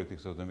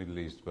geopolitics of the Middle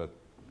East. But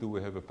do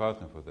we have a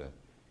partner for that?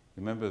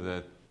 Remember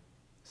that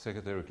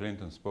Secretary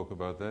Clinton spoke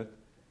about that,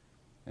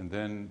 and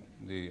then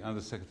the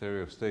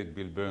Undersecretary of State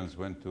Bill Burns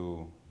went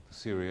to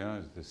Syria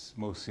as the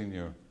most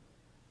senior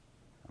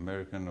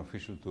American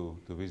official to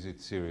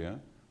visit Syria.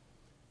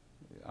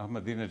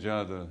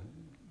 Ahmadinejad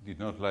did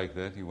not like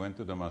that. He went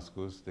to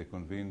Damascus. They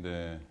convened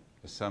a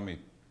summit,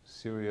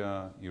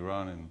 Syria,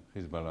 Iran, and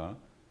Hezbollah.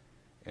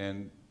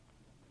 And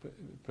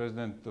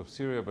President of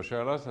Syria,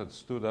 Bashar al-Assad,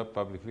 stood up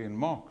publicly and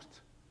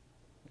mocked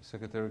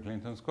Secretary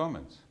Clinton's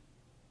comments.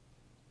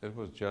 That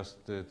was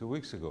just 2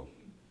 weeks ago.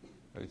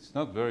 It's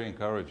not very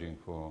encouraging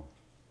for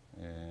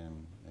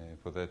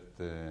that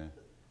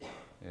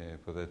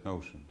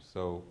notion.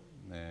 So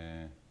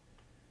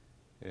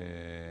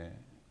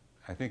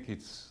I think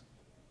it's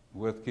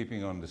worth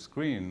keeping on the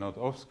screen, not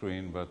off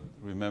screen, but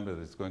remember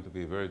that it's going to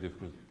be a very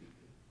difficult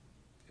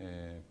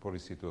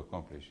policy to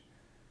accomplish.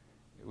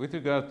 With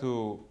regard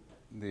to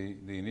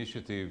the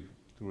initiative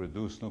to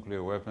reduce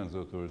nuclear weapons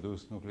or to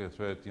reduce nuclear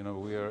threat, you know,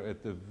 we are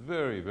at the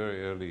very,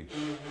 very early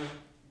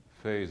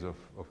phase of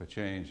a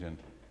change, and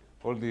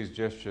all these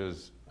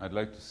gestures, I'd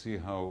like to see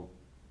how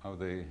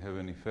they have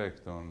an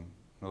effect on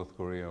North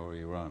Korea or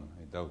Iran.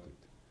 I doubt it.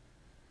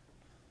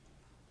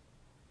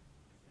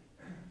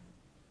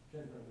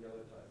 Gentleman on the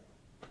other side.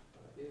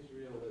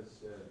 Israel has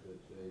said that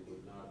they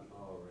would not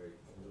tolerate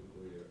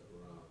nuclear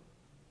Iran.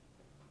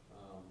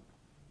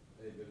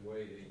 They've been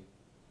waiting.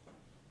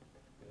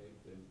 They've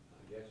been,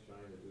 I guess,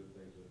 trying to do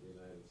things with the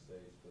United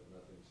States, but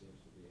nothing seems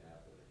to be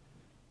happening.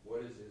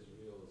 What is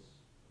Israel's,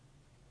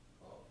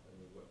 I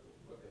mean, what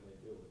can they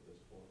do at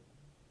this point?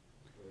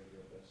 What is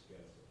your best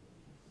guess?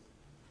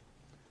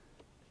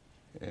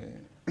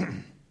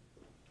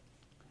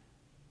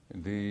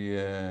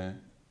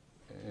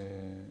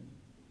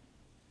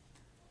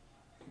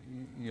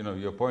 You know,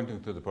 you're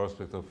pointing to the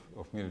prospect of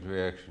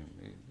military action.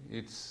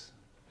 It's,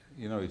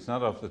 you know, it's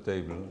not off the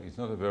table. It's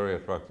not a very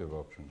attractive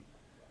option.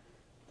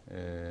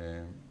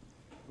 There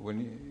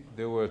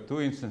were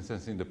 2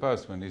 instances in the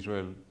past when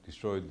Israel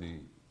destroyed the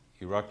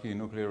Iraqi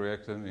nuclear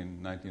reactor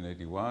in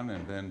 1981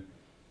 and then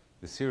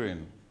the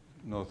Syrian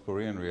North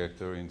Korean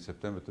reactor in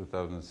September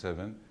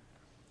 2007.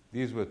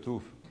 These were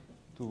two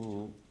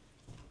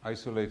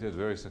isolated,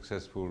 very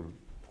successful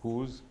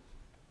coups.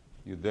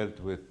 You dealt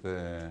with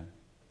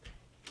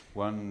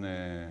one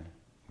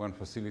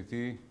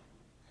facility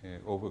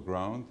over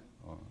ground,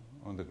 or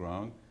on the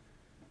ground.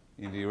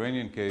 In the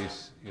Iranian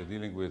case, you're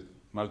dealing with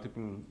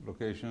multiple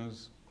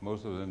locations,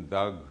 most of them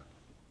dug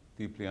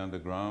deeply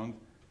underground.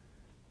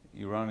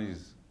 Iran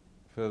is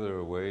further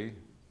away.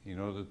 In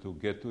order to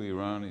get to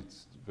Iran,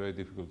 it's very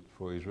difficult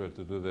for Israel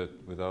to do that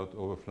without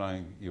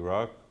overflying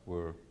Iraq,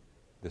 where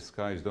the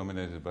sky is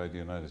dominated by the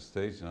United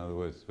States. In other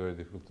words, it's very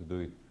difficult to do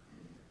it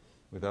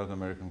without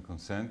American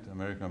consent.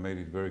 America made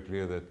it very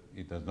clear that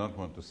it does not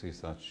want to see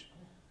such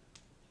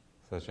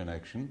an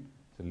action.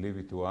 So leave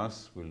it to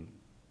us. We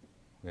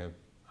have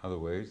other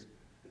ways.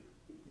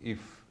 If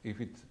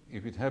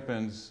it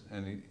happens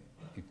and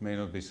it may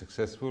not be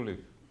successful, if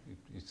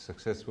it's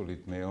successful,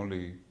 it may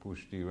only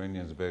push the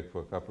Iranians back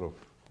for a couple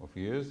of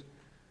years.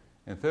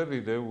 And thirdly,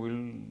 there will,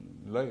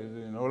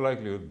 in all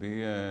likelihood,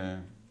 be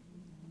a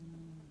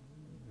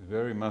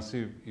very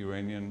massive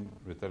Iranian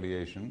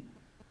retaliation.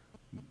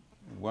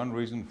 One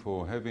reason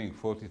for having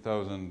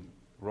 40,000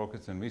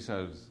 rockets and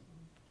missiles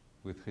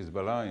with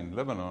Hezbollah in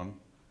Lebanon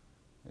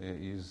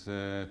is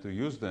to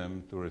use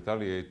them to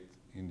retaliate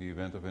in the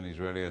event of an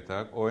Israeli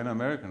attack or an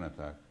American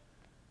attack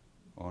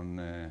on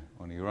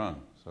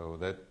Iran. So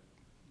that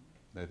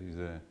is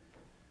a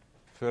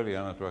fairly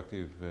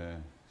unattractive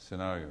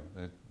scenario.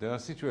 There are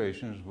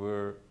situations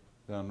where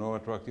there are no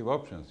attractive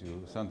options.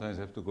 You sometimes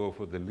have to go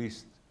for the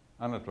least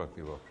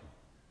unattractive option.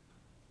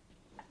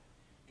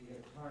 We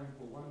have time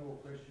for one more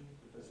question.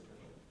 Professor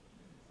Bishop.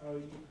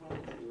 You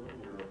commented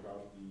earlier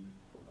about the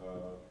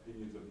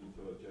opinions of the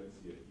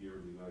intelligentsia here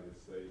in the United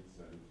States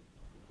and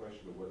the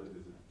question of whether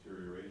there's a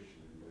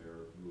deterioration in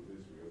their view of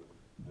Israel,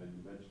 and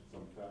you mentioned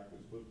some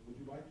factors. But would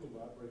you like to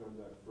elaborate on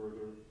that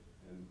further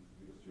and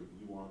give us your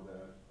view on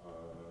that?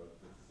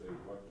 Let's say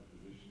what the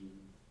position,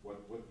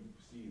 what you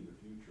see in the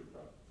future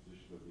about the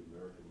position of the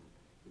American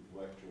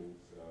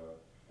intellectuals,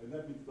 and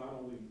that means not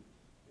only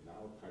in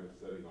our kind of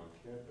setting on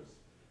campus,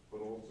 but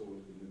also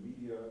in the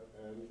media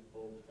and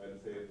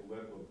say at the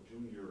level of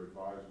junior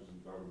advisors in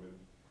government,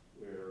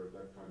 where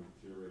that kind of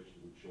deterioration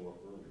would show up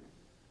early.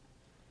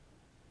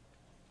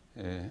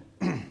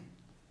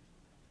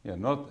 Yeah,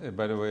 not,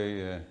 by the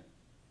way,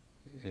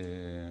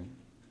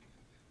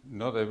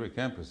 not every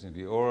campus. In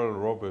the Oral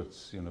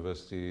Roberts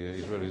University,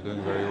 Israel is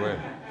doing very well.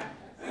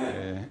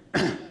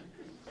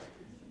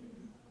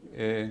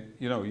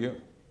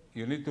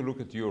 You need to look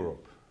at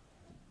Europe.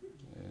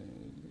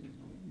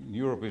 In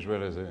Europe,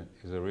 Israel is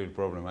a real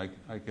problem. I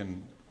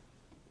can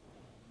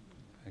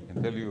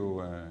tell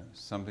you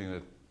something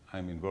that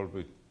I'm involved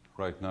with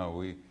right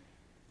now.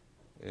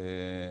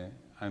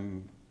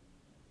 I'm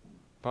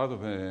part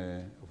of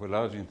a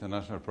large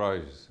international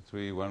prize,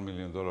 3 $1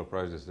 million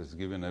prizes that's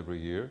given every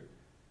year.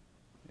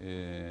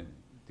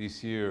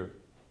 This year,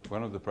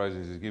 one of the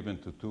prizes is given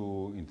to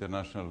 2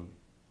 international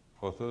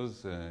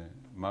authors,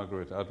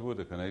 Margaret Atwood,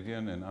 a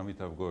Canadian, and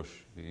Amitav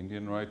Ghosh, the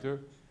Indian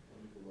writer.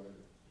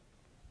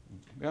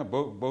 Yeah,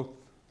 both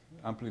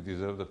amply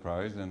deserve the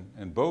prize,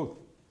 and both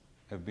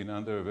have been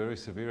under a very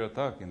severe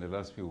attack in the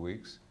last few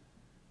weeks.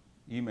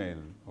 Email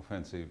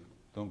offensive.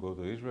 Don't go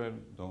to Israel.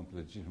 Don't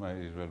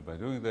legitimize Israel by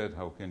doing that.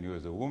 How can you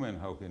as a woman?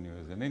 How can you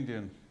as an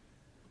Indian?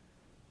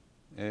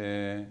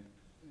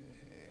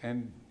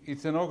 And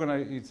it's an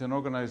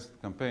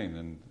organized campaign,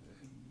 and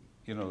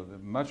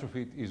much of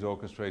it is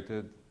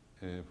orchestrated.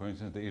 For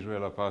instance, the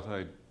Israel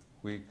Apartheid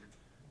Week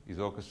is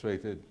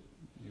orchestrated.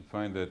 You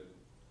find that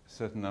a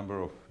certain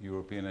number of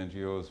European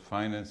NGOs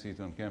finance it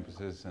on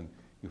campuses, and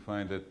you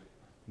find that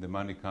the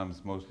money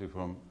comes mostly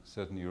from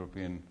certain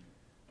European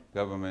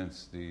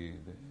governments. The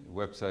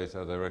websites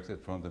are directed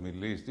from the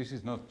Middle East. This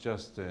is not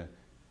just a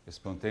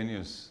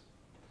spontaneous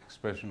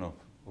expression of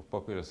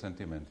popular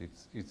sentiment.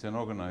 It's an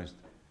organized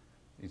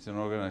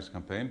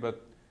campaign.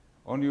 But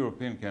on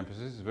European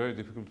campuses, it's very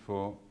difficult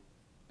for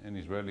an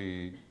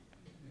Israeli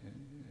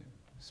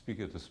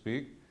speaker to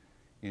speak.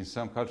 In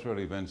some cultural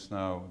events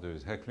now, there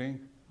is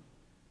heckling.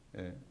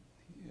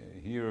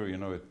 Here,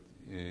 at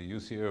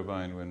UC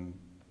Irvine, when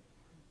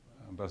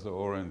Ambassador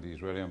Oren, the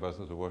Israeli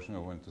ambassador to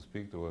Washington, went to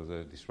speak, there was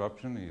a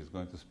disruption. He is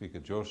going to speak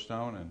at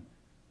Georgetown, and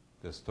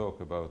there's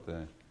talk about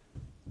a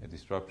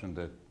disruption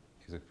that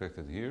is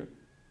expected here.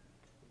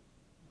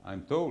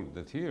 I'm told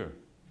that here,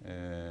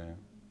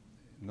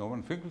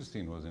 Norman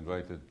Finkelstein was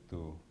invited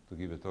to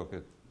give a talk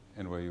at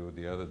NYU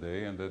the other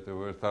day, and that there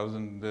were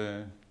 1,000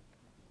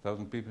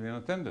 people in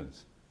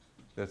attendance.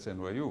 That's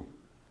NYU.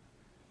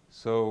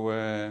 So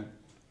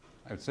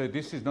I'd say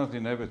this is not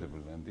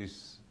inevitable, and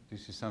this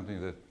is something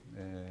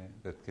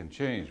that can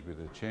change with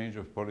a change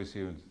of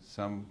policy and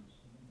some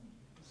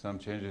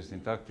changes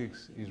in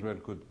tactics. Israel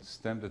could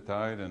stem the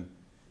tide and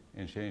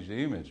change the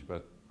image,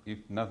 but if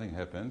nothing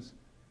happens,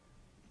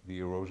 the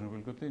erosion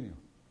will continue.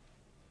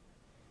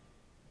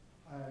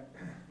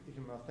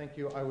 Itamar, thank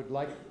you. I would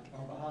like,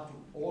 on behalf of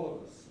all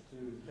of us, to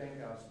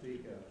thank our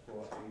speaker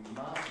for a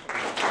marvelous